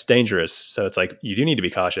 and that's dangerous. So it's like you do need to be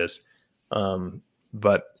cautious.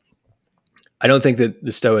 But I don't think that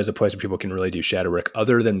the Stoa is a place where people can really do shadow work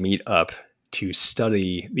other than meet up to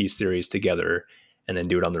study these theories together and then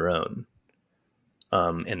do it on their own.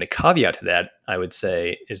 And the caveat to that, I would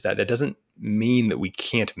say, is that doesn't mean that we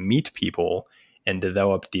can't meet people and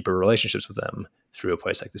develop deeper relationships with them through a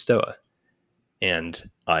place like the Stoa. And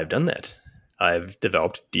I've done that. I've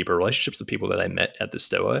developed deeper relationships with people that I met at the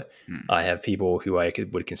Stoa. I have people who I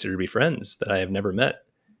would consider to be friends that I have never met,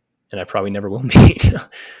 and I probably never will meet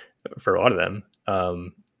for a lot of them.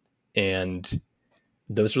 And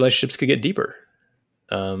those relationships could get deeper.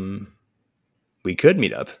 We could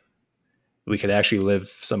meet up. We could actually live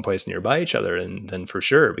someplace nearby each other. And then for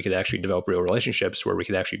sure, we could actually develop real relationships where we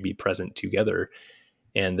could actually be present together.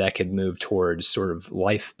 And that could move towards sort of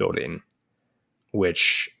life building,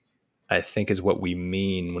 which I think is what we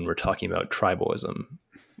mean when we're talking about tribalism.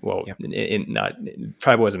 Well, not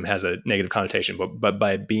tribalism has a negative connotation, but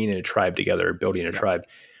by being in a tribe together, building a tribe,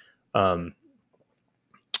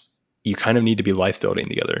 you kind of need to be life building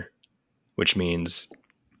together, which means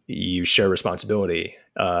you share responsibility.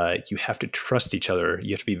 You have to trust each other.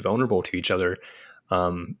 You have to be vulnerable to each other.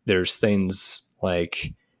 There's things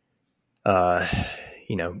like, relying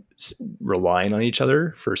on each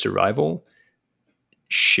other for survival,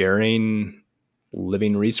 sharing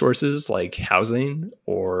living resources like housing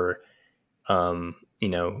or,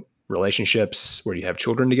 relationships where you have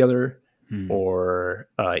children together or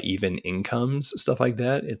even incomes, stuff like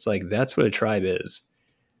that. It's like, that's what a tribe is.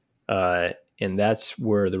 And that's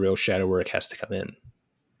where the real shadow work has to come in,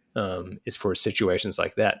 is for situations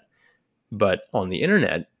like that. But on the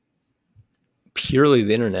internet, purely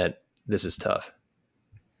the internet, this is tough.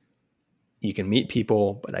 You can meet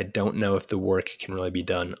people, but I don't know if the work can really be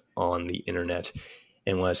done on the internet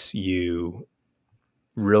unless you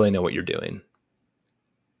really know what you're doing.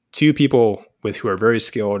 Two people who are very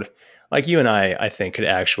skilled, like you and I think could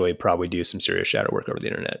actually probably do some serious shadow work over the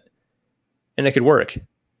internet. And it could work.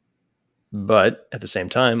 But at the same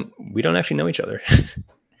time, we don't actually know each other.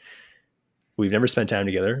 We've never spent time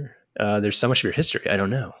together. There's so much of your history I don't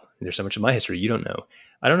know. There's so much of my history you don't know.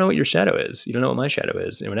 I don't know what your shadow is. You don't know what my shadow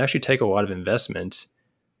is. It would actually take a lot of investment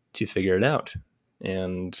to figure it out.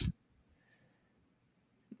 And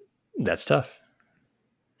that's tough,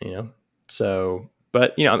 So,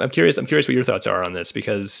 but I'm curious what your thoughts are on this,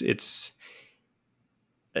 because it's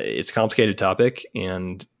a complicated topic,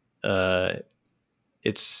 and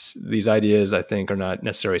it's these ideas I think are not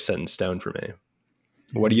necessarily set in stone for me.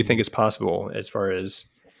 What do you think is possible as far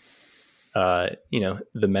as the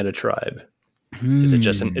meta tribe? Is it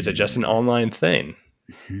just an online thing?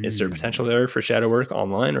 Is there potential there for shadow work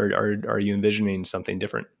online, or are you envisioning something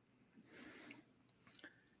different?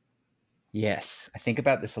 Yes, I think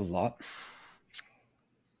about this a lot.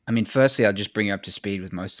 I mean, firstly, I'll just bring you up to speed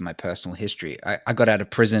with most of my personal history. I got out of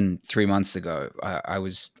prison 3 months ago. I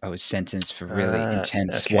was sentenced for really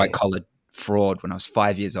intense white-collar fraud when I was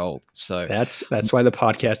 5 years old. So that's why the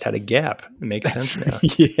podcast had a gap. It makes sense now.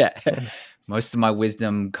 Yeah. Most of my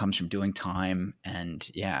wisdom comes from doing time and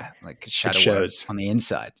like shadow work on the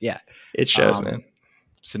inside. Yeah. It shows, man.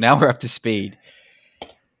 So now we're up to speed.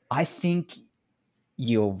 I think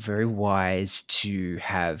you're very wise to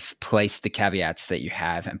have placed the caveats that you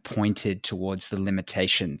have and pointed towards the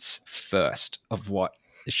limitations first of what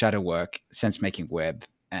shadow work, sense making web,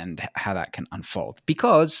 and how that can unfold.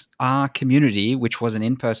 Because our community, which was an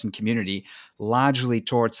in person community, largely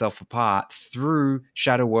tore itself apart through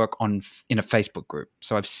shadow work in a Facebook group.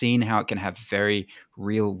 So I've seen how it can have very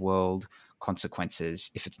real world consequences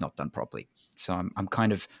if it's not done properly. So I'm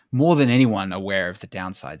kind of more than anyone aware of the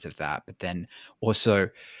downsides of that. But then also,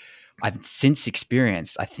 I've since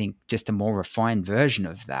experienced, I think, just a more refined version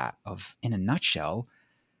of that. Of in a nutshell,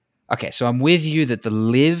 okay, so I'm with you that the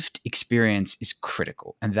lived experience is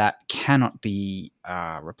critical, and that cannot be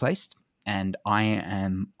replaced. And I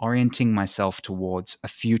am orienting myself towards a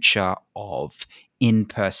future of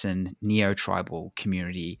in-person neo-tribal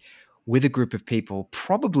community with a group of people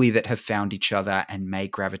probably that have found each other and may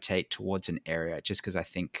gravitate towards an area, just because I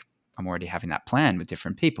think I'm already having that plan with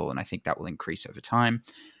different people, and I think that will increase over time.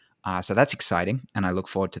 So that's exciting, and I look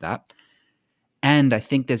forward to that. And I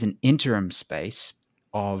think there's an interim space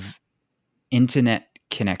of internet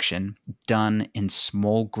connection done in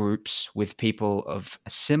small groups with people of a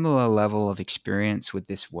similar level of experience with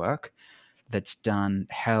this work, that's done,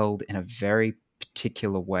 held in a very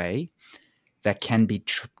particular way, that can be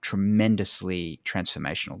tremendously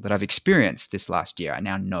transformational, that I've experienced this last year. I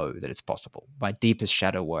now know that it's possible. My deepest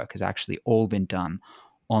shadow work has actually all been done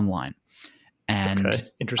online, and Okay,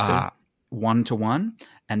 interesting. one to one,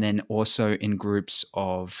 and then also in groups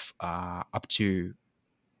of up to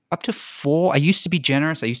four. I used to be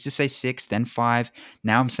generous. I used to say six, then five.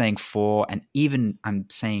 Now I'm saying four, and even I'm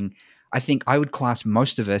saying, I think I would class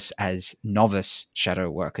most of us as novice shadow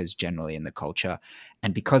workers generally in the culture.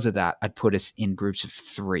 And because of that, I'd put us in groups of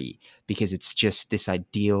three, because it's just this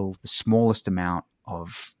ideal, the smallest amount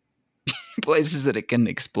of places that it can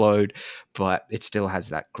explode, but it still has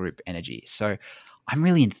that group energy. So I'm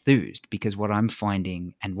really enthused, because what I'm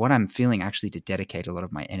finding and what I'm feeling actually to dedicate a lot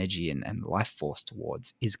of my energy and life force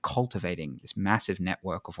towards is cultivating this massive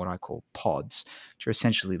network of what I call pods, which are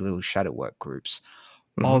essentially little shadow work groups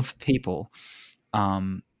Hmm. of people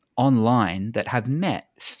online that have met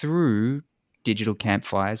through digital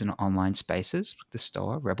campfires and online spaces, the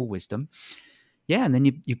Stoa, Rebel Wisdom. Yeah, and then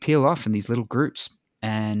you peel off in these little groups.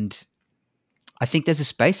 And I think there's a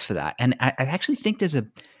space for that. And I actually think there's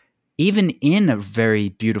even in a very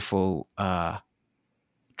beautiful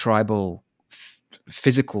tribal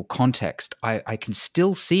physical context, I can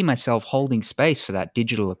still see myself holding space for that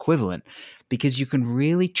digital equivalent, because you can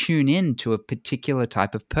really tune in to a particular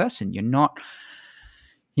type of person. You're not,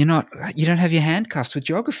 you don't have your handcuffs with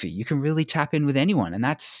geography. You can really tap in with anyone. And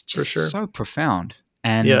that's For just sure. so profound.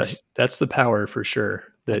 Yeah, And that's the power for sure.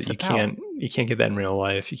 that's That the power. you can't get that in real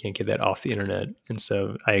life. You can't get that off the internet. And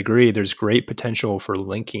so I agree. There's great potential for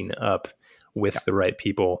linking up Yeah. with the right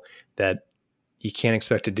people that you can't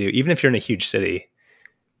expect to do, even if you're in a huge city,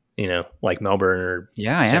 like Melbourne or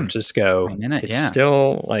Yeah, I San am. Francisco. I'm in it. It's Yeah.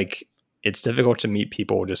 still like it's difficult to meet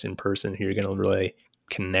people just in person who you're going to really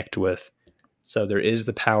connect with. So there is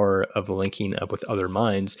the power of linking up with other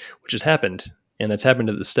minds, which has happened, and that's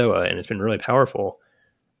happened at the Stoa, and it's been really powerful.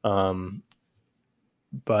 Um,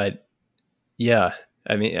 but yeah,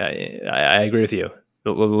 I mean, I agree with you.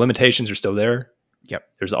 The limitations are still there. Yep.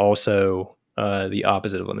 There's also the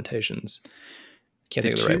opposite of limitations. Can't The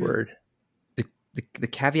think of the right two, word. the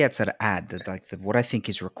caveats that I add, that like what I think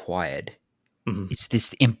is required, Hmm. it's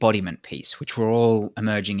this embodiment piece, which we're all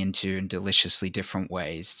emerging into in deliciously different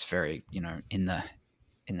ways. It's very, in the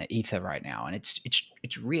ether right now, and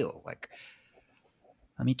it's real. Like,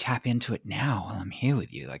 let me tap into it now while I'm here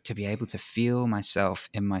with you, like to be able to feel myself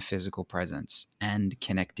in my physical presence and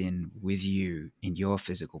connect in with you in your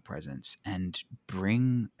physical presence, and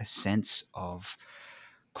bring a sense of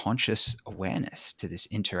conscious awareness to this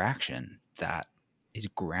interaction that is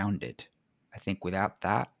grounded. I think without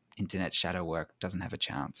that, internet shadow work doesn't have a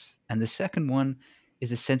chance. And the second one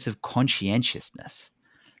is a sense of conscientiousness,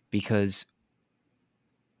 because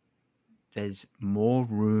there's more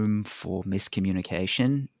room for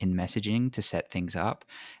miscommunication in messaging to set things up.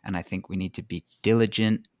 And I think we need to be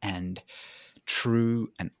diligent and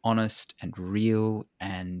true and honest and real.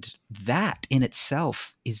 And that in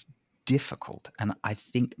itself is difficult. And I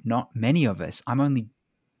think not many of us, I'm only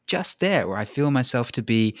just there where I feel myself to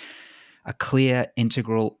be a clear,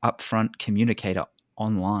 integral, upfront communicator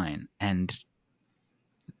online. And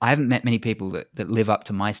I haven't met many people that live up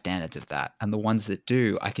to my standards of that. And the ones that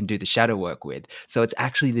do, I can do the shadow work with. So it's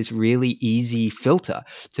actually this really easy filter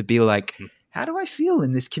to be like, how do I feel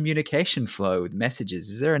in this communication flow with messages?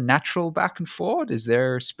 Is there a natural back and forward? Is there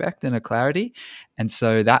a respect and a clarity? And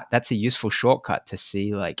so that's a useful shortcut to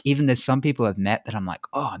see, like, even there's some people I've met that I'm like,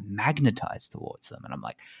 oh, I'm magnetized towards them. And I'm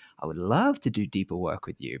like, I would love to do deeper work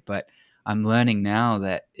with you. But I'm learning now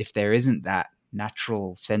that if there isn't that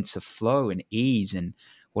natural sense of flow and ease and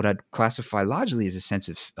what I'd classify largely as a sense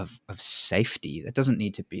of safety, that doesn't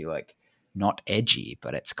need to be like not edgy,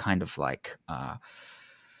 but it's kind of like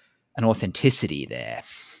an authenticity there.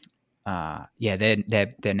 Yeah,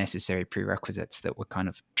 they're necessary prerequisites that we're kind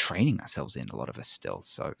of training ourselves in, a lot of us still.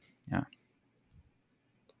 So yeah.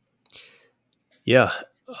 Yeah.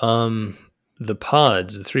 The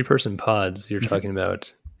pods, the 3-person pods you're Mm-hmm. talking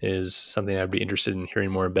about, is something I'd be interested in hearing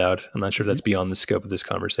more about. I'm not sure if Mm-hmm. that's beyond the scope of this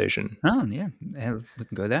conversation. Oh yeah, we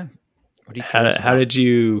can go there. What are you How, curious how about? did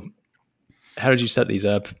you how did you set these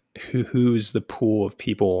up? Who's the pool of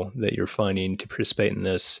people that you're finding to participate in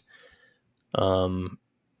this? Um,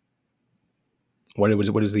 what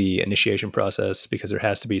is the initiation process? Because there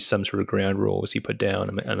has to be some sort of ground rules you put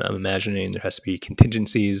down. I'm imagining there has to be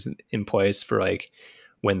contingencies in place for like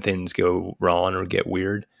when things go wrong or get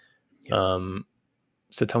weird. Yep.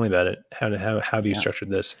 So tell me about it. How have you Yeah. structured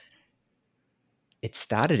this? It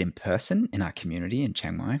started in person in our community in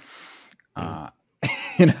Chiang Mai. Mm. Uh,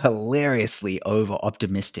 and hilariously over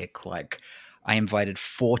optimistic. Like, I invited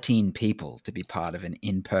 14 people to be part of an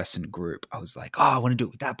in person group. I was like, oh, I want to do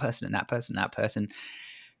it with that person and that person, and that person.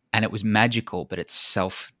 And it was magical, but it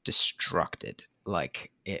self destructed.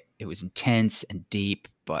 Like, it was intense and deep,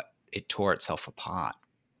 but it tore itself apart.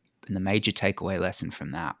 And the major takeaway lesson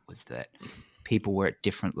from that was that people were at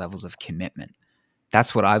different levels of commitment.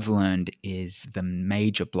 That's what I've learned is the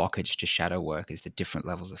major blockage to shadow work is the different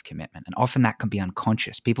levels of commitment. And often that can be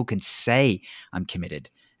unconscious. People can say, I'm committed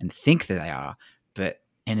and think that they are, but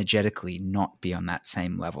energetically not be on that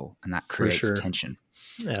same level. And that For creates sure. tension.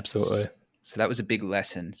 Absolutely. So that was a big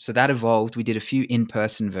lesson. So that evolved. We did a few in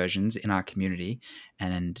person versions in our community,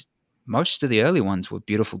 and most of the early ones were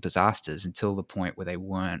beautiful disasters until the point where they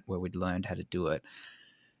weren't, where we'd learned how to do it.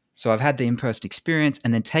 So I've had the in person experience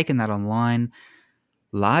and then taken that online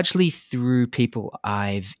largely through people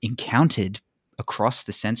I've encountered across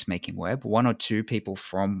the sense making web. One or two people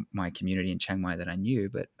from my community in Chiang Mai that I knew,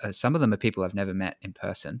 but some of them are people I've never met in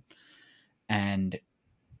person. And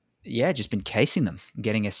yeah, just been casing them,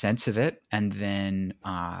 getting a sense of it. And then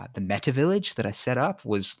the meta village that I set up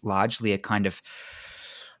was largely a kind of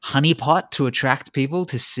honeypot to attract people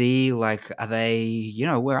to see, like, are they,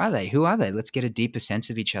 where are they? Who are they? Let's get a deeper sense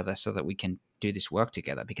of each other so that we can do this work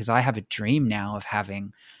together. Because I have a dream now of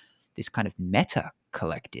having this kind of meta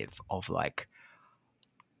collective of like,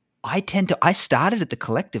 I started at the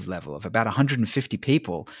collective level of about 150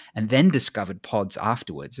 people and then discovered pods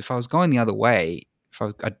afterwards. If I was going the other way,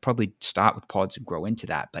 I'd probably start with pods and grow into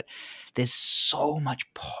that. But there's so much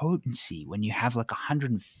potency when you have like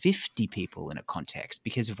 150 people in a context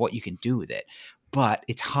because of what you can do with it. But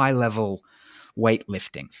it's high level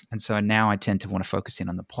weightlifting. And so now I tend to want to focus in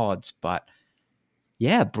on the pods. But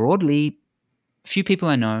yeah, broadly, few people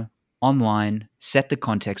I know online, set the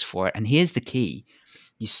context for it. And here's the key: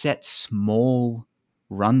 you set small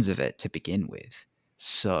runs of it to begin with.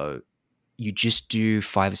 So you just do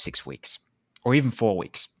 5 or 6 weeks or even 4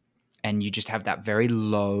 weeks. And you just have that very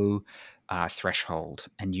low threshold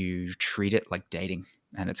and you treat it like dating.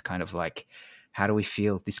 And it's kind of like, how do we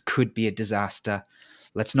feel? This could be a disaster.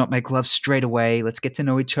 Let's not make love straight away. Let's get to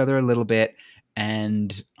know each other a little bit.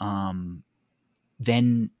 And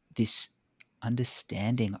then this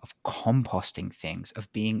understanding of composting things,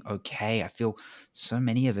 of being okay. I feel so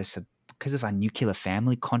many of us are, because of our nuclear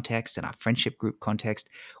family context and our friendship group context,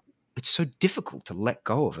 it's so difficult to let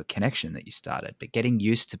go of a connection that you started, but getting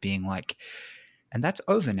used to being like, and that's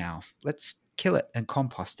over now. Let's kill it and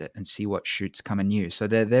compost it and see what shoots come anew. So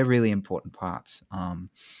they're really important parts.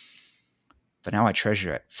 But now I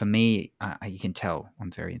treasure it. For me, you can tell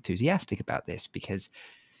I'm very enthusiastic about this because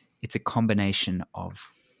it's a combination of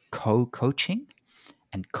co-coaching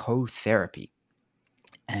and co-therapy,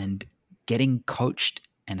 and getting coached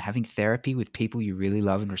and having therapy with people you really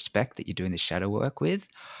love and respect that you're doing the shadow work with.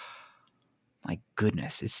 My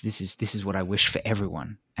goodness, this is what I wish for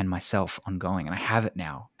everyone and myself ongoing, and I have it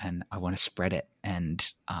now, and I want to spread it, and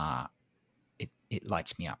it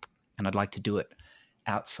lights me up, and I'd like to do it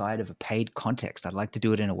outside of a paid context. I'd like to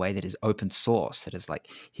do it in a way that is open source, that is like,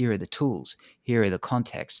 here are the tools, here are the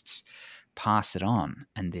contexts, pass it on,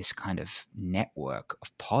 and this kind of network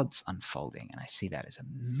of pods unfolding. And I see that as a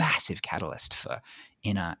massive catalyst for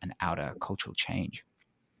inner and outer cultural change.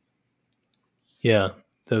 Yeah,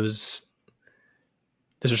 those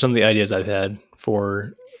are some of the ideas I've had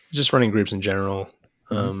for just running groups in general.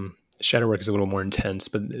 Mm-hmm. Shadow work is a little more intense,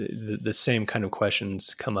 but the same kind of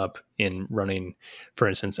questions come up in running, for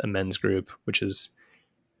instance, a men's group, which is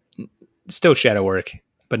still shadow work,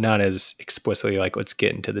 but not as explicitly like let's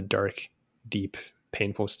get into the dark, deep,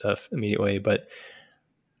 painful stuff immediately. But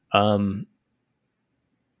um,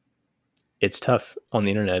 it's tough on the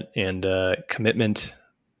internet, and commitment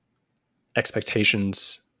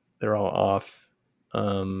expectations, they're all off.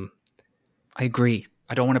 I agree.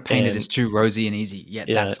 I don't want to paint it as And too rosy and easy, yet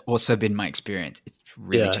yeah, that's also been my experience. It's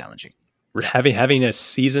really yeah, challenging. Yep. having a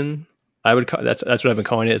season, I would call that's what I've been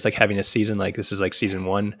calling it. It's like having a season. Like this is like season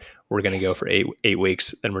one. We're going to go for eight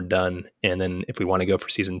weeks, then we're done. And then if we want to go for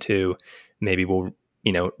season two, maybe we'll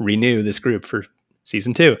renew this group for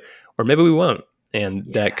season two, or maybe we won't.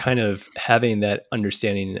 And that Yeah. kind of having that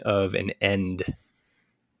understanding of an end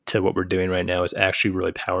to what we're doing right now is actually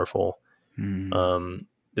really powerful. Mm.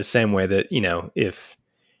 The same way that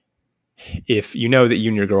if you know that you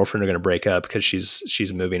and your girlfriend are going to break up because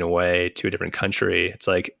she's moving away to a different country, it's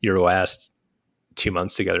like your last 2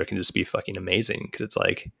 months together can just be fucking amazing because it's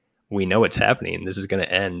like we know what's happening. This is going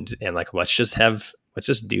to end, and like let's just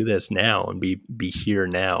do this now and be here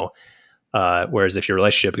now. Whereas if your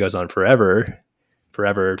relationship goes on forever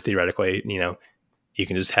theoretically, you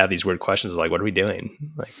can just have these weird questions like, what are we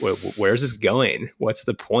doing? Like, where's this going? What's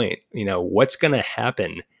the point? What's going to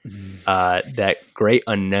happen? Mm. That great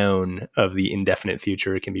unknown of the indefinite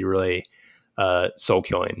future can be really soul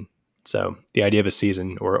killing. So the idea of a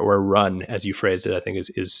season or a run, as you phrased it, I think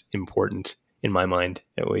is important in my mind,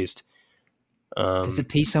 at least. There's a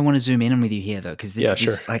piece I want to zoom in on with you here, though, because Yeah,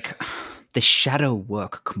 sure. this like the shadow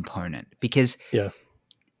work component, because Yeah.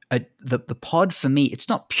 the pod for me, it's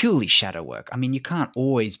not purely shadow work. I mean, you can't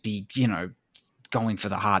always be, going for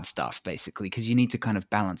the hard stuff, basically, because you need to kind of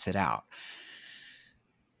balance it out.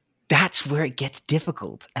 That's where it gets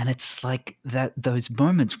difficult. And it's like that those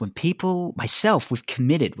moments when people, myself, we've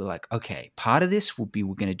committed, we're like, okay, part of this will be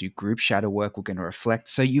we're going to do group shadow work, we're going to reflect.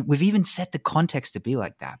 So we've even set the context to be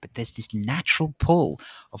like that. But there's this natural pull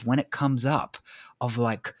of when it comes up of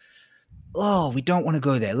like, oh, we don't want to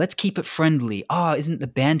go there. Let's keep it friendly. Oh, isn't the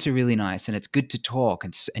banter really nice? And it's good to talk.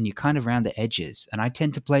 And you're kind of around the edges. And I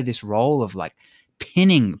tend to play this role of like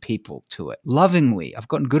pinning people to it lovingly. I've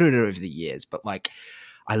gotten good at it over the years, but like,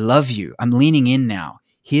 I love you. I'm leaning in now.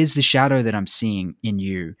 Here's the shadow that I'm seeing in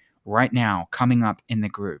you right now coming up in the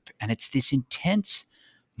group. And it's this intense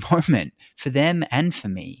moment for them and for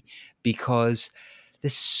me because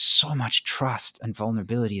there's so much trust and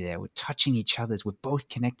vulnerability there. We're touching each other's, we're both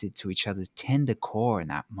connected to each other's tender core in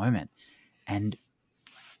that moment. And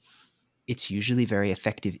it's usually very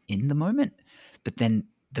effective in the moment, but then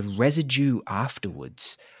the residue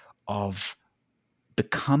afterwards of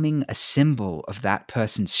becoming a symbol of that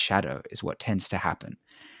person's shadow is what tends to happen.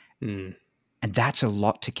 Mm. And that's a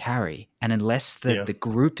lot to carry. And unless Yeah. the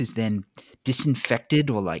group is then disinfected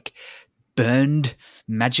or like burned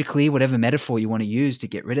magically, whatever metaphor you want to use to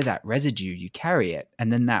get rid of that residue, you carry it.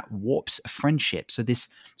 And then that warps a friendship. So this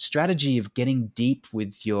strategy of getting deep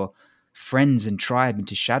with your friends and tribe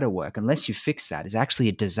into shadow work, unless you fix that, is actually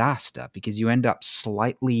a disaster because you end up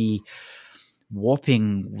slightly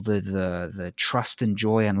warping the trust and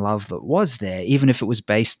joy and love that was there, even if it was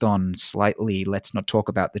based on slightly let's not talk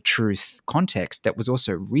about the truth context that was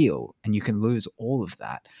also real, and you can lose all of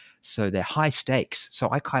that. So they're high stakes. So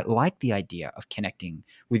I quite like the idea of connecting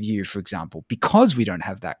with you, for example, because we don't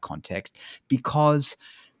have that context, because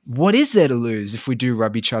what is there to lose if we do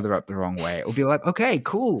rub each other up the wrong way? It will be like, okay,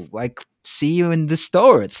 cool, like see you in the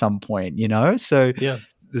store at some point, so Yeah.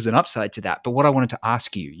 there's an upside to that. But what I wanted to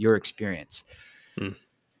ask you, your experience, Mm.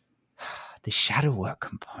 the shadow work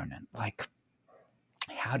component, like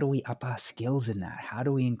how do we up our skills in that? How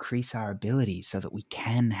do we increase our abilities so that we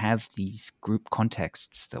can have these group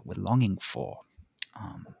contexts that we're longing for?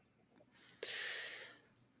 Um,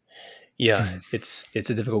 Yeah. It's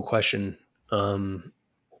a difficult question. Um,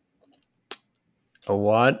 a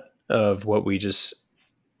lot of what we just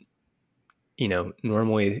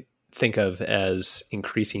normally think of as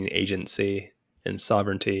increasing agency and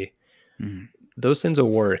sovereignty, mm, those things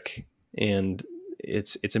will work. And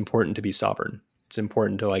it's important to be sovereign. It's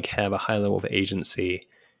important to like have a high level of agency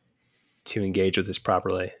to engage with this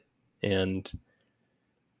properly. And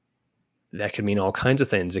that could mean all kinds of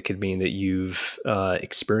things. It could mean that you've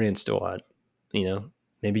experienced a lot.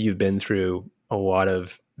 Maybe you've been through a lot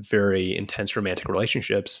of very intense romantic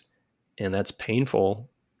relationships, and that's painful,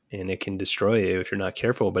 and it can destroy you if you're not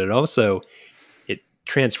careful. But it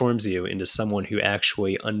transforms you into someone who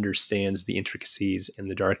actually understands the intricacies and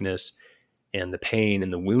the darkness and the pain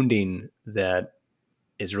and the wounding that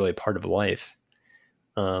is really part of life.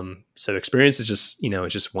 So experience is just,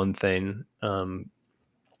 it's just one thing.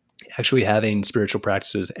 Actually having spiritual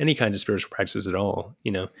practices, any kinds of spiritual practices at all,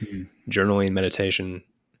 Mm. journaling, meditation,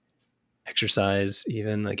 exercise,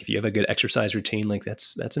 even like if you have a good exercise routine, like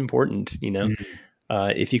that's important, Mm.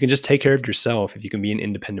 if you can just take care of yourself, if you can be an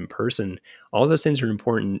independent person, all those things are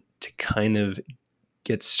important to kind of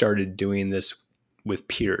get started doing this with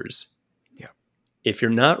peers. Yeah. If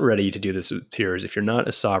you're not ready to do this with peers, if you're not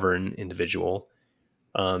a sovereign individual,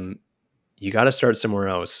 um, you got to start somewhere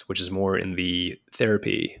else, which is more in the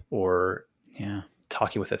therapy or Yeah.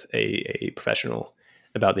 talking with a professional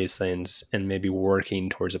about these things, and maybe working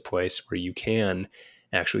towards a place where you can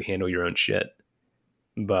actually handle your own shit.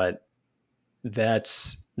 But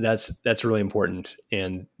that's really important,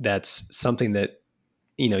 and that's something that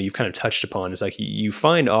you've kind of touched upon. Is like you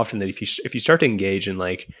find often that if you start to engage in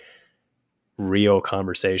like real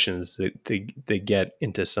conversations that get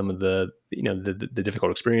into some of the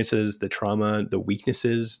difficult experiences, the trauma, the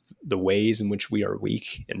weaknesses, the ways in which we are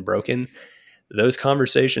weak and broken, those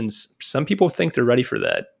conversations, some people think they're ready for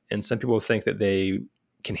that, and some people think that they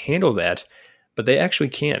can handle that, but they actually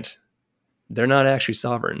can't. They're not actually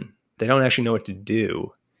sovereign. They don't actually know what to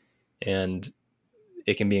do, and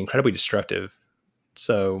it can be incredibly destructive.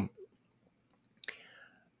 So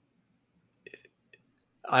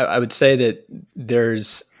I would say that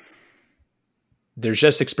there's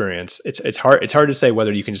just experience. It's hard to say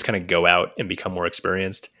whether you can just kind of go out and become more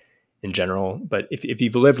experienced in general. But if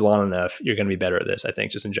you've lived long enough, you're going to be better at this. I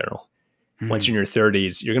think just in general. Once Mm. you're in your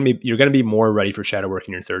 30s, you're going to be more ready for shadow work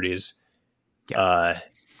in your 30s Yeah. uh,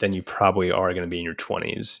 than you probably are going to be in your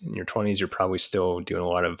 20s. In your 20s, you're probably still doing a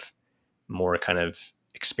lot of more kind of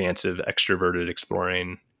expansive, extroverted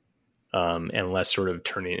exploring, and less sort of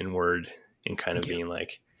turning inward and kind of Yeah. being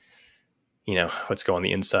like, let's go on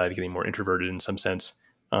the inside, getting more introverted in some sense.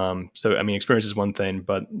 So, I mean, experience is one thing,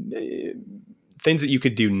 but things that you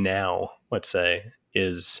could do now, let's say,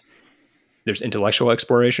 is there's intellectual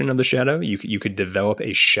exploration of the shadow. You could develop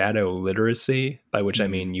a shadow literacy, by which I Mm.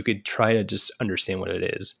 mean you could try to just understand what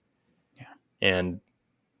it is. Yeah. And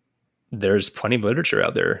there's plenty of literature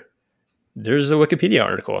out there. There's a Wikipedia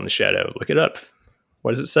article on the shadow. Look it up.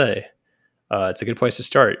 What does it say? It's a good place to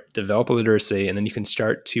start. Develop a literacy, and then you can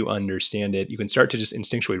start to understand it. You can start to just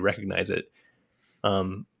instinctually recognize it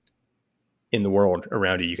um, in the world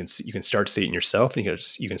around you. You can start to see it in yourself, and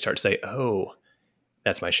you can start to say, "Oh,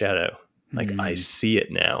 that's my shadow. Like I Mm. see it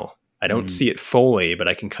now. I don't Mm. see it fully, but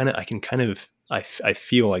I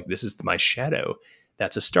feel like this is my shadow."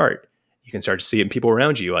 That's a start. You can start to see it in people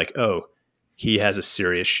around you, like, "Oh, he has a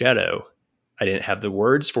serious shadow. I didn't have the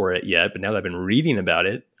words for it yet, but now that I've been reading about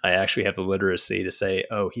it, I actually have the literacy to say,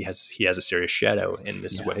 oh, he has a serious shadow, and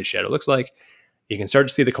this is Yeah. what his shadow looks like." You can start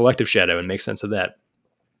to see the collective shadow and make sense of that,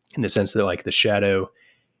 in the sense that like the shadow,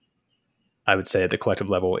 I would say at the collective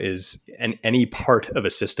level, is any part of a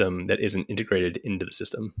system that isn't integrated into the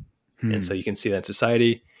system. And so Mm. you can see that in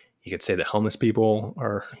society. You could say that homeless people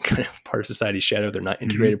are kind of part of society's shadow. They're not Mhm.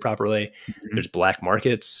 integrated properly. Mhm. There's black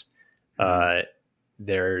markets. Mm. Uh,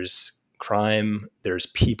 there's crime. There's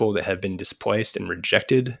people that have been displaced and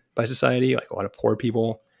rejected by society, like a lot of poor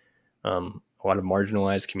people. A lot of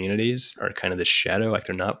marginalized communities are kind of the shadow, like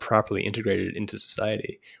they're not properly integrated into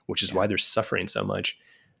society, which is Yeah. why they're suffering so much.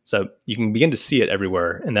 So you can begin to see it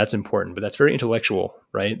everywhere, and that's important, but that's very intellectual,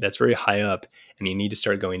 right? That's very high up, and you need to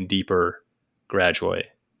start going deeper gradually.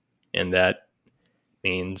 And that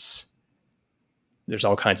means there's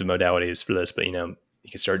all kinds of modalities for this, but you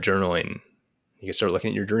can start journaling, you can start looking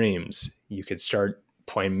at your dreams, you could start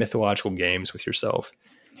playing mythological games with yourself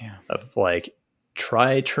Yeah. of like,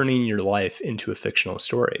 try turning your life into a fictional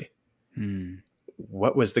story. Mm.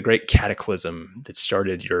 What was the great cataclysm that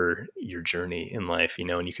started your journey in life,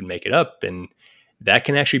 and you can make it up, and that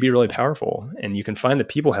can actually be really powerful. And you can find that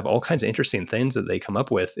people have all kinds of interesting things that they come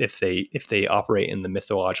up with if they operate in the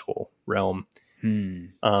mythological realm. Mm.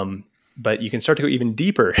 um, but you can start to go even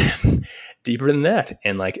deeper deeper than that,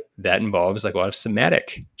 and like that involves like a lot of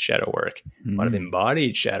somatic shadow work, a lot of Mm.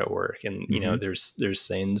 embodied shadow work, and Mhm. there's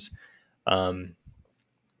things, um,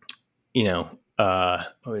 what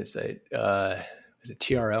would I say? Is it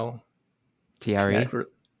TRL? TRE? Traumatic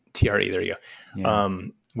TRE. There you go. Yeah.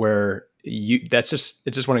 Where it's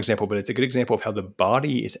just one example, but it's a good example of how the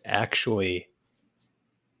body is actually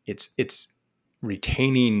it's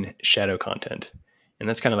retaining shadow content. And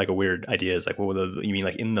that's kind of like a weird idea. Is like, well, you mean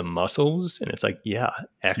like in the muscles? And it's like, yeah,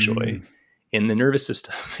 actually, Mm. in the nervous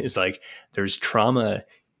system is like there's trauma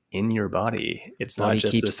in your body. It's not Body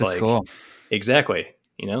just keeps this the like score. exactly,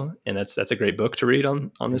 and that's a great book to read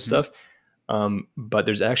on this Mhm. stuff. But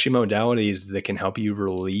there's actually modalities that can help you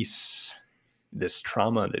release this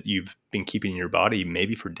trauma that you've been keeping in your body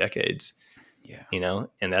maybe for decades, Yeah.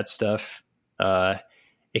 and that stuff,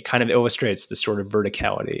 it kind of illustrates the sort of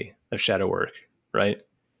verticality of shadow work, right?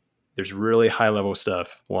 There's really high level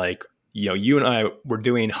stuff like, you and I, we're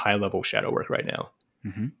doing high level shadow work right now.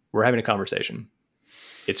 Mm-hmm. We're having a conversation.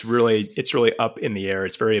 It's really up in the air.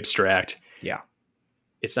 It's very abstract. Yeah.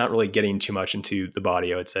 It's not really getting too much into the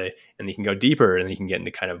body, I would say. And you can go deeper, and you can get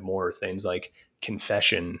into kind of more things like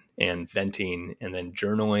confession and venting, and then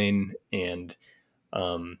journaling, and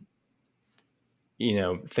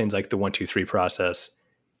things like the 1, 2, 3 process,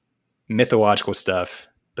 mythological stuff.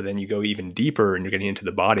 But then you go even deeper, and you're getting into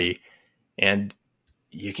the body, and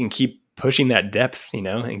you can keep pushing that depth,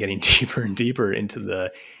 and getting deeper and deeper into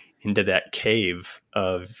that cave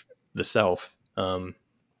of the self. And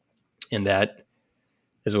that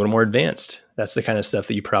is a little more advanced. That's the kind of stuff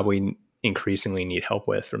that you probably increasingly need help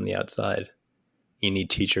with from the outside. You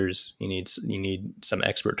need teachers. You need some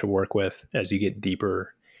expert to work with as you get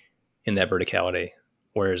deeper in that verticality.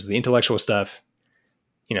 Whereas the intellectual stuff,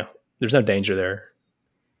 there's no danger there.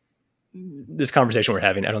 This conversation we're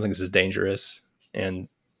having, I don't think this is dangerous. And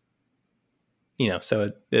so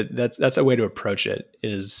that's a way to approach it.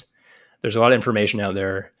 Is there's a lot of information out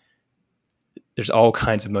there. There's all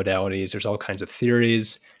kinds of modalities. There's all kinds of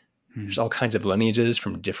theories. There's all kinds of lineages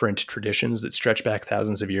from different traditions that stretch back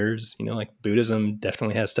thousands of years. Like Buddhism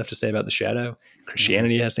definitely has stuff to say about the shadow.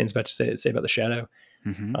 Christianity has things about to say about the shadow.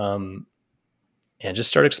 Mm-hmm. And just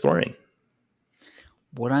start exploring.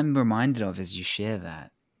 What I'm reminded of as you share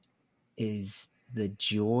that is the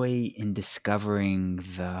joy in discovering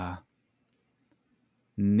the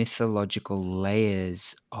mythological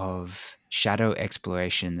layers of shadow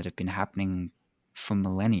exploration that have been happening for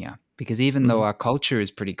millennia. Because even though our culture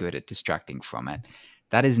is pretty good at distracting from it,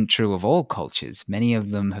 that isn't true of all cultures. Many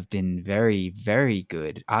of them have been very, very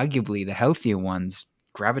good. Arguably, the healthier ones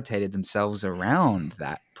gravitated themselves around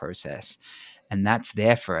that process. And that's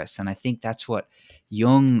there for us. And I think that's what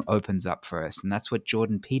Jung opens up for us. And that's what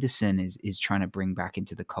Jordan Peterson is trying to bring back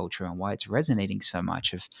into the culture, and why it's resonating so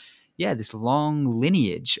much of, this long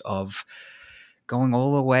lineage of going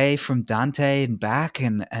all the way from Dante and back.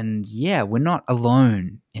 And we're not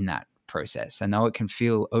alone in that process. I know it can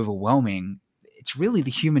feel overwhelming. It's really the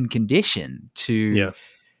human condition to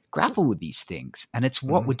grapple with these things. And it's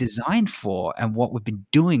what we're designed for and what we've been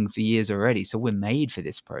doing for years already. So we're made for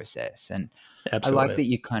this process. And Absolutely. I like that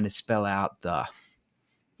you kind of spell out the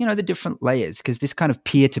different layers, because this kind of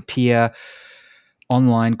peer-to-peer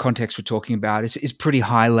online context we're talking about is pretty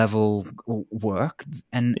high level work,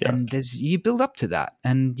 and you build up to that,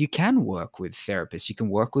 and you can work with therapists. You can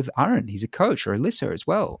work with Arran, he's a coach, or Alyssa as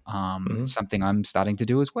well. It's something I'm starting to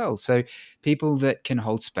do as well. So people that can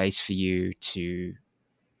hold space for you to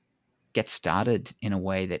get started in a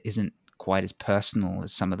way that isn't quite as personal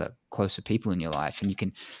as some of the closer people in your life, and you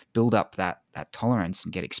can build up that tolerance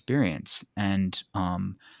and get experience. And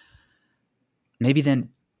maybe then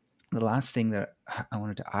the last thing that I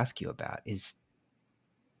wanted to ask you about is,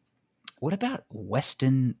 what about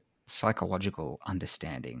Western psychological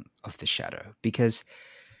understanding of the shadow? Because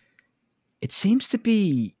it seems to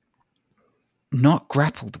be not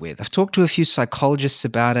grappled with. I've talked to a few psychologists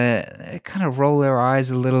about it. They kind of roll their eyes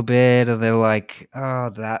a little bit, or they're like, oh,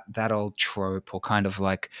 that old trope, or kind of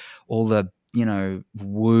like all the,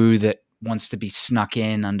 woo that wants to be snuck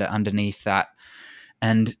in underneath that.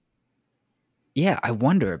 And I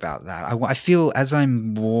wonder about that. I feel as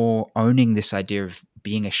I'm more owning this idea of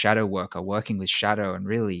being a shadow worker, working with shadow, and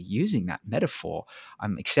really using that metaphor,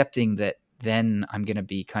 I'm accepting that then I'm going to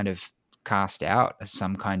be kind of cast out as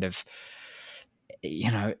some kind of,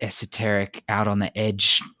 esoteric, out on the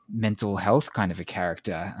edge, mental health kind of a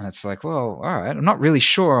character. And it's like, well, all right, I'm not really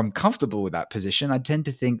sure I'm comfortable with that position. I tend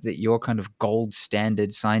to think that your kind of gold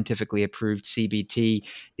standard, scientifically approved CBT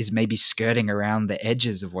is maybe skirting around the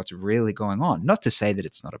edges of what's really going on. Not to say that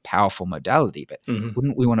it's not a powerful modality, but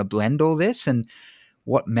wouldn't we want to blend all this? And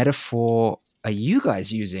what metaphor are you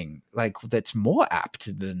guys using, like, that's more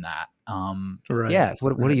apt than that? Right.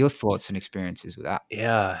 What are your thoughts and experiences with that?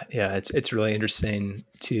 Yeah. It's really interesting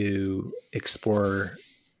to explore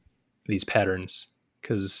these patterns,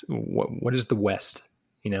 because what is the West?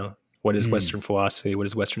 What is Western philosophy? What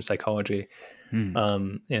is Western psychology?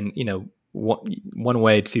 And one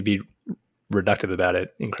way to be reductive about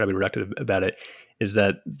it, incredibly reductive about it, is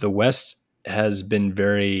that the West has been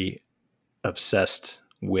very obsessed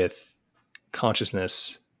with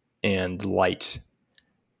consciousness and light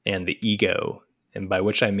and the ego, and by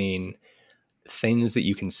which I mean things that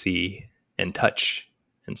you can see and touch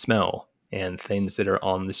and smell, and things that are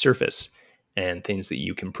on the surface, and things that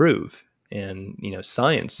you can prove. And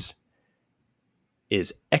science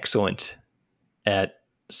is excellent at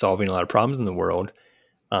solving a lot of problems in the world.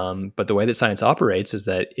 But the way that science operates is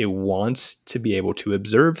that it wants to be able to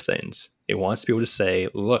observe things. It wants to be able to say,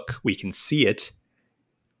 look, we can see it.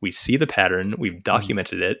 We see the pattern. We've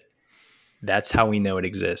documented it. That's how we know it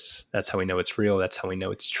exists. That's how we know it's real. That's how we know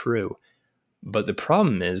it's true. But the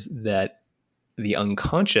problem is that the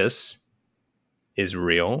unconscious is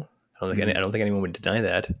real. I don't think anyone would deny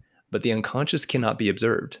that. But the unconscious cannot be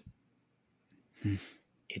observed.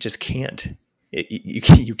 It just can't.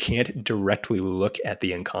 You can't directly look at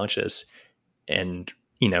the unconscious and,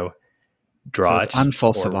 draw so it's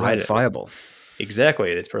it or write it. unfalsifiable.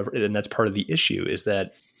 Exactly. And that's part of the issue, is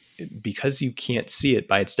that because you can't see it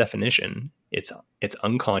by its definition, it's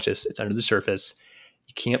unconscious, it's under the surface,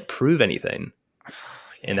 you can't prove anything.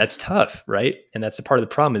 And that's tough, right? And that's the part of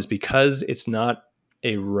the problem, is because it's not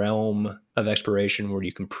a realm of exploration where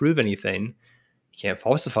you can prove anything, you can't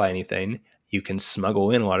falsify anything, you can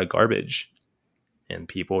smuggle in a lot of garbage. And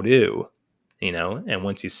people do, and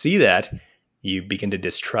once you see that, you begin to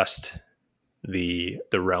distrust the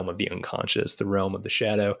realm of the unconscious, the realm of the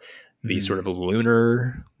shadow, these sort of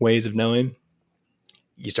lunar ways of knowing.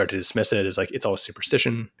 You start to dismiss it as like, it's all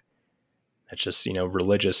superstition. That's just,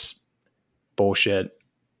 religious bullshit.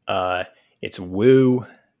 It's woo,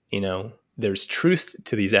 there's truth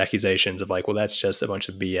to these accusations of like, well, that's just a bunch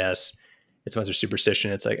of BS. It's a bunch of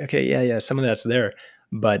superstition. It's like, okay, yeah, some of that's there,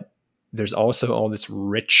 but there's also all this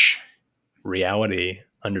rich reality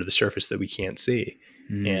under the surface that we can't see.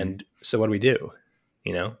 And so what do we do?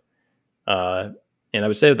 And I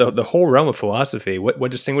would say the whole realm of philosophy,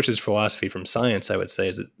 what distinguishes philosophy from science, I would say,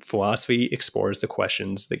 is that philosophy explores the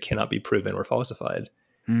questions that cannot be proven or falsified.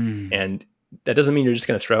 And that doesn't mean you're just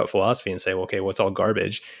going to throw out philosophy and say, well, okay, well, it's all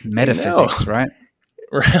garbage. Metaphysics, right?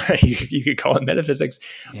 Right. You could call it metaphysics,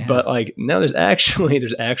 but like, no, there's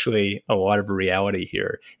actually a lot of reality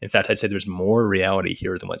here. In fact, I'd say there's more reality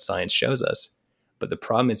here than what science shows us. But the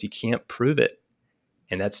problem is you can't prove it.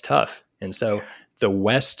 And that's tough. And so the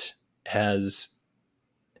West has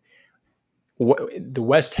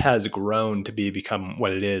grown to become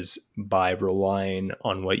what it is by relying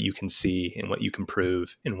on what you can see and what you can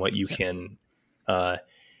prove and what you can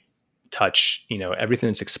touch, everything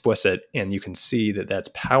that's explicit, and you can see that that's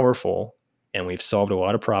powerful. And we've solved a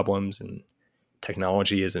lot of problems, and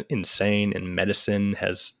technology is insane, and medicine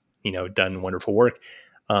has, done wonderful work.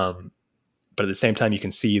 But at the same time, you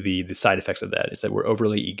can see the side effects of that is that we're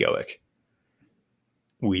overly egoic.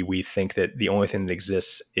 We think that the only thing that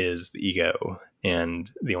exists is the ego,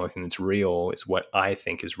 and the only thing that's real is what I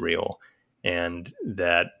think is real. And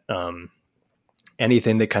that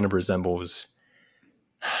anything that kind of resembles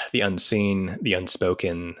the unseen, the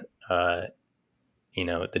unspoken, the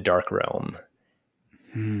dark realm,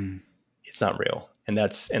 it's not real. And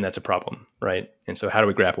that's a problem, right? And so how do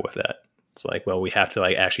we grapple with that? It's like, well, we have to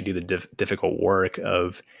like actually do the difficult work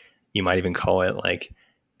of, you might even call it like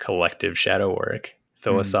collective shadow work,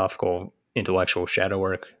 philosophical, intellectual shadow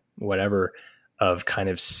work, whatever, of kind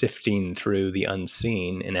of sifting through the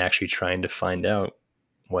unseen and actually trying to find out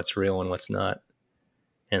what's real and what's not.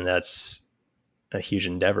 And that's a huge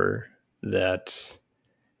endeavor that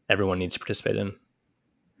everyone needs to participate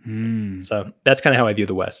in. So that's kind of how I view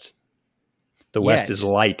the West. The West is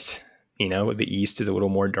light. The East is a little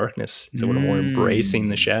more darkness. It's a little more embracing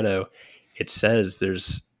the shadow. It says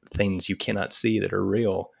there's things you cannot see that are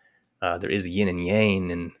real. There is yin and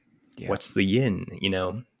yang, and what's the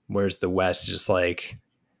yin, whereas the West is just like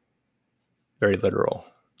very literal,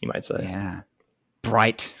 you might say. Yeah.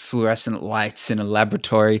 Bright fluorescent lights in a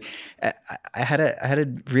laboratory. I had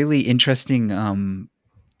a really interesting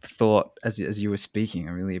thought as you were speaking.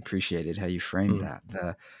 I really appreciated how you framed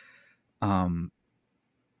that.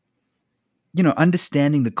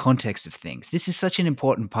 Understanding the context of things. This is such an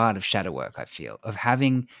important part of shadow work, I feel, of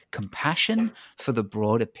having compassion for the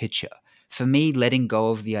broader picture. For me, letting go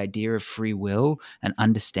of the idea of free will and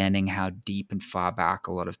understanding how deep and far back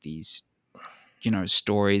a lot of these,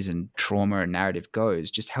 stories and trauma and narrative goes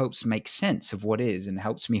just helps make sense of what is and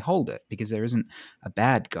helps me hold it, because there isn't a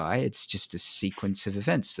bad guy. It's just a sequence of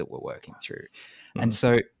events that we're working through. And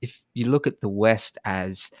so if you look at the West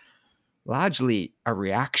as largely a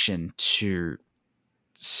reaction to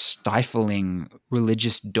stifling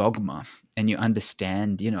religious dogma, and you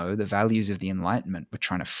understand, the values of the Enlightenment were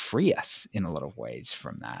trying to free us in a lot of ways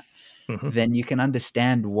from that, then you can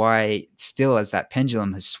understand why still, as that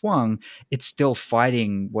pendulum has swung, it's still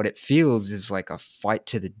fighting what it feels is like a fight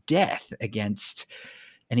to the death against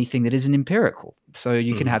anything that isn't empirical. So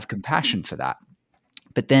you can have compassion for that.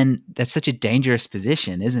 But then that's such a dangerous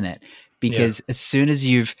position, isn't it? Because as soon as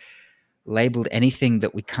you've labeled anything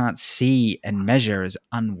that we can't see and measure as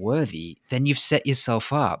unworthy, then you've set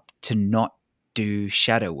yourself up to not do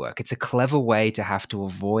shadow work. It's a clever way to have to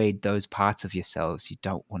avoid those parts of yourselves you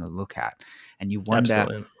don't want to look at. And you wonder,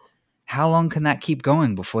 Absolutely. how long can that keep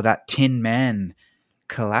going before that tin man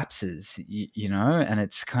collapses, you know? And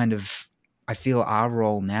it's kind of, I feel our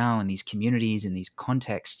role now in these communities, in these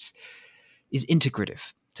contexts, is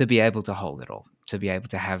integrative, to be able to hold it all, to be able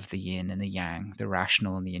to have the yin and the yang, the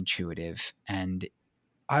rational and the intuitive. And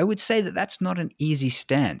I would say that that's not an easy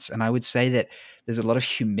stance. And I would say that there's a lot of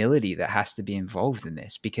humility that has to be involved in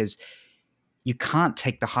this, because you can't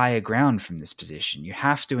take the higher ground from this position. You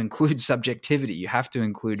have to include subjectivity, you have to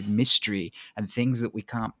include mystery and things that we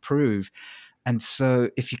can't prove. And so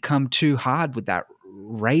if you come too hard with that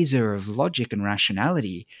razor of logic and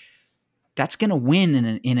rationality, that's going to win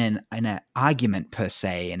in an argument per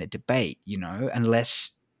se, in a debate, you know,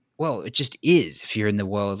 unless, well, it just is. If you're in the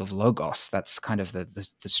world of logos, that's kind of the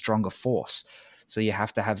stronger force. So you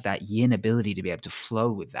have to have that yin ability to be able to flow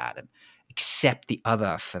with that and accept the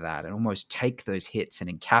other for that, and almost take those hits and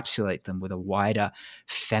encapsulate them with a wider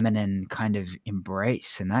feminine kind of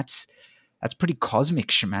embrace. And that's pretty cosmic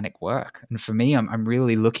shamanic work. And for me, I'm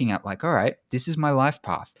really looking at like, all right, this is my life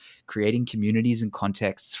path, creating communities and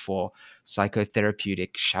contexts for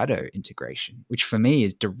psychotherapeutic shadow integration, which for me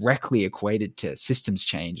is directly equated to systems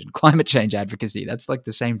change and climate change advocacy. That's like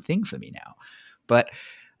the same thing for me now. But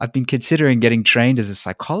I've been considering getting trained as a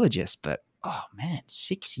psychologist, but oh man,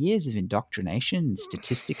 6 years of indoctrination and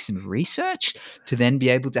statistics and research to then be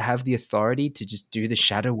able to have the authority to just do the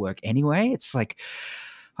shadow work anyway. It's like,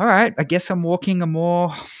 all right, I guess I'm walking a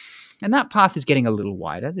more, and that path is getting a little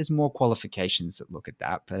wider. There's more qualifications that look at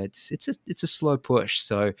that, but it's a slow push.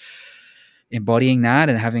 So embodying that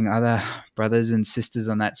and having other brothers and sisters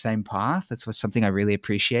on that same path, that's what something I really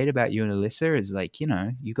appreciate about you and Alyssa is, like, you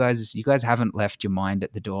know, you guys haven't left your mind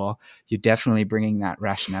at the door. You're definitely bringing that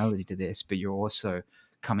rationality to this, but you're also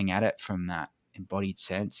coming at it from that embodied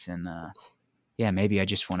sense. And yeah, maybe I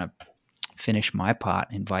just want to finish my part,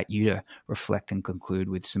 invite you to reflect and conclude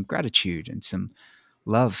with some gratitude and some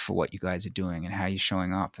love for what you guys are doing and how you're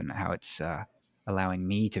showing up, and how it's allowing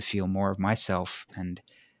me to feel more of myself. And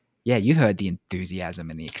yeah, you heard the enthusiasm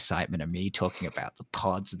and the excitement of me talking about the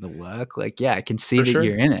pods and the work. Like, yeah, I can see For that sure.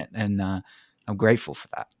 you're in it, and I'm grateful for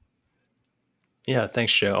that. Yeah.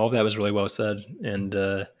 Thanks, Joe. All of that was really well said. And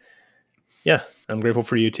yeah, I'm grateful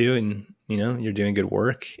for you too. And, you know, you're doing good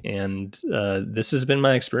work. And this has been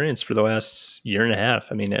my experience for the last year and a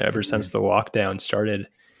half. I mean, ever since the lockdown started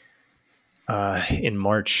in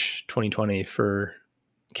March 2020 for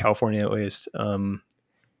California, at least,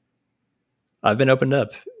 I've been opened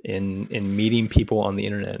up in meeting people on the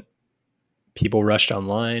internet. People rushed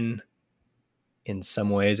online. In some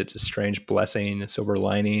ways, it's a strange blessing. A silver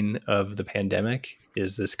lining of the pandemic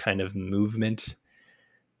is this kind of movement,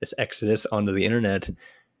 this exodus onto the internet.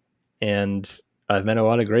 And I've met a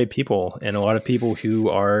lot of great people, and a lot of people who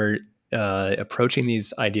are approaching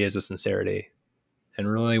these ideas with sincerity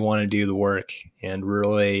and really want to do the work, and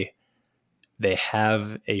really they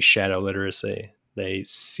have a shadow literacy. They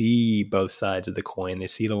see both sides of the coin. They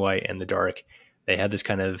see the light and the dark. They have this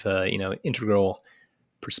kind of integral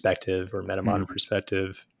perspective or meta modern Mm-hmm.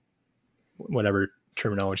 perspective, whatever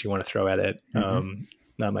terminology you want to throw at it. Mm-hmm.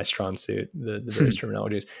 Not my strong suit, the various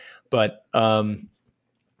terminologies, but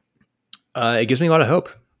it gives me a lot of hope,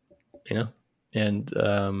 you know, and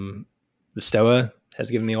the Stoa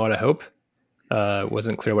has given me a lot of hope. It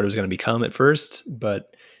wasn't clear what it was going to become at first,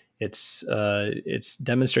 but it's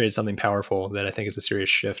demonstrated something powerful that I think is a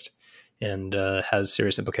serious shift, and has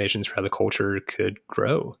serious implications for how the culture could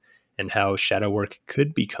grow, and how shadow work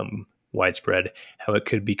could become widespread, how it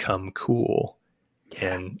could become cool,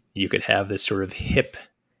 Yeah. and you could have this sort of hip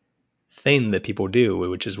thing that people do,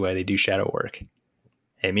 which is why they do shadow work.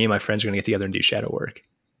 Hey, me and my friends are going to get together and do shadow work.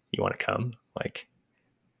 You want to come? Like,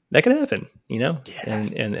 that can happen, you know? Yeah.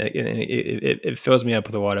 And it fills me up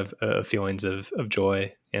with a lot of feelings of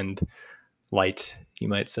joy and light, you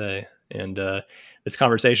might say. And this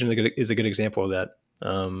conversation is a good example of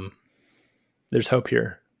that. There's hope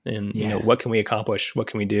here. And, you know, Yeah. what can we accomplish? What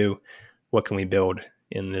can we do? What can we build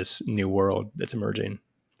in this new world that's emerging?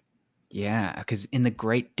 Yeah, because in the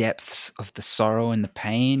great depths of the sorrow and the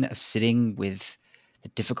pain of sitting with the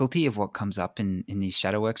difficulty of what comes up in these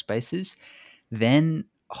shadow workspaces, then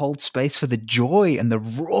hold space for the joy and the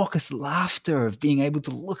raucous laughter of being able to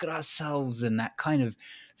look at ourselves, and that kind of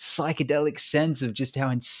psychedelic sense of just how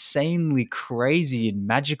insanely crazy and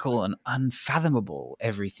magical and unfathomable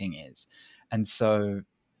everything is. And so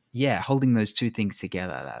yeah, holding those two things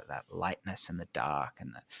together, that lightness and the dark,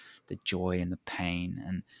 and the joy and the pain.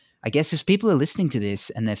 And I guess if people are listening to this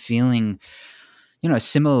and they're feeling,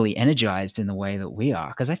 similarly energized in the way that we are,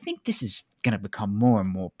 because I think this is going to become more and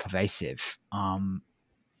more pervasive.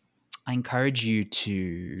 I encourage you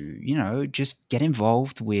to, just get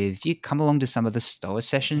involved with, you come along to some of the Stoa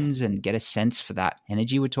sessions and get a sense for that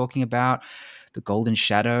energy we're talking about, the Golden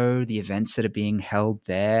Shadow, the events that are being held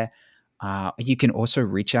there. You can also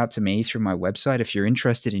reach out to me through my website. If you're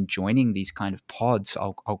interested in joining these kind of pods,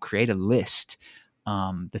 I'll create a list.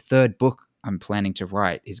 The third book I'm planning to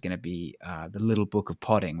write is going to be the Little Book of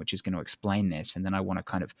Podding, which is going to explain this. And then I want to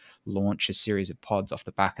kind of launch a series of pods off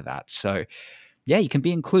the back of that. So yeah, you can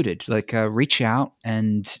be included. Like reach out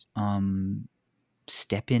and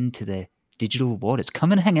step into the digital waters.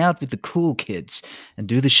 Come and hang out with the cool kids and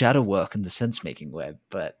do the shadow work and the sense making web.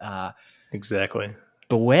 But Exactly.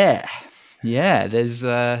 beware. Yeah, there's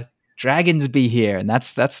dragons be here, and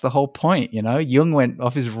that's the whole point. Jung went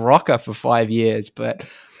off his rocker for 5 years, but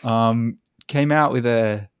came out with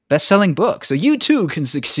a best-selling book. So you too can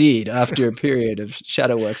succeed after a period of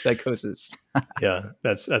shadow work psychosis. Yeah,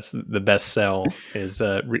 that's the best sell is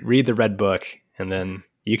read the red book, and then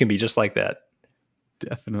you can be just like that.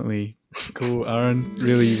 Definitely. Cool, Arran.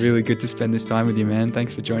 Really, really good to spend this time with you, man.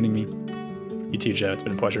 Thanks for joining me. You too, Joe. It's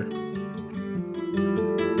been a pleasure.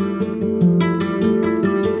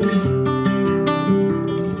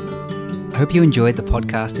 I hope you enjoyed the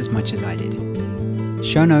podcast as much as I did.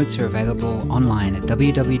 Show notes are available online at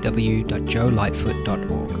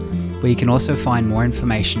www.joelightfoot.org, where you can also find more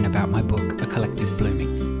information about my book, A Collective Blooming.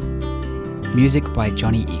 Music by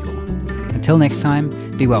Johnny Eagle. Until next time,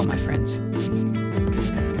 be well, my friends.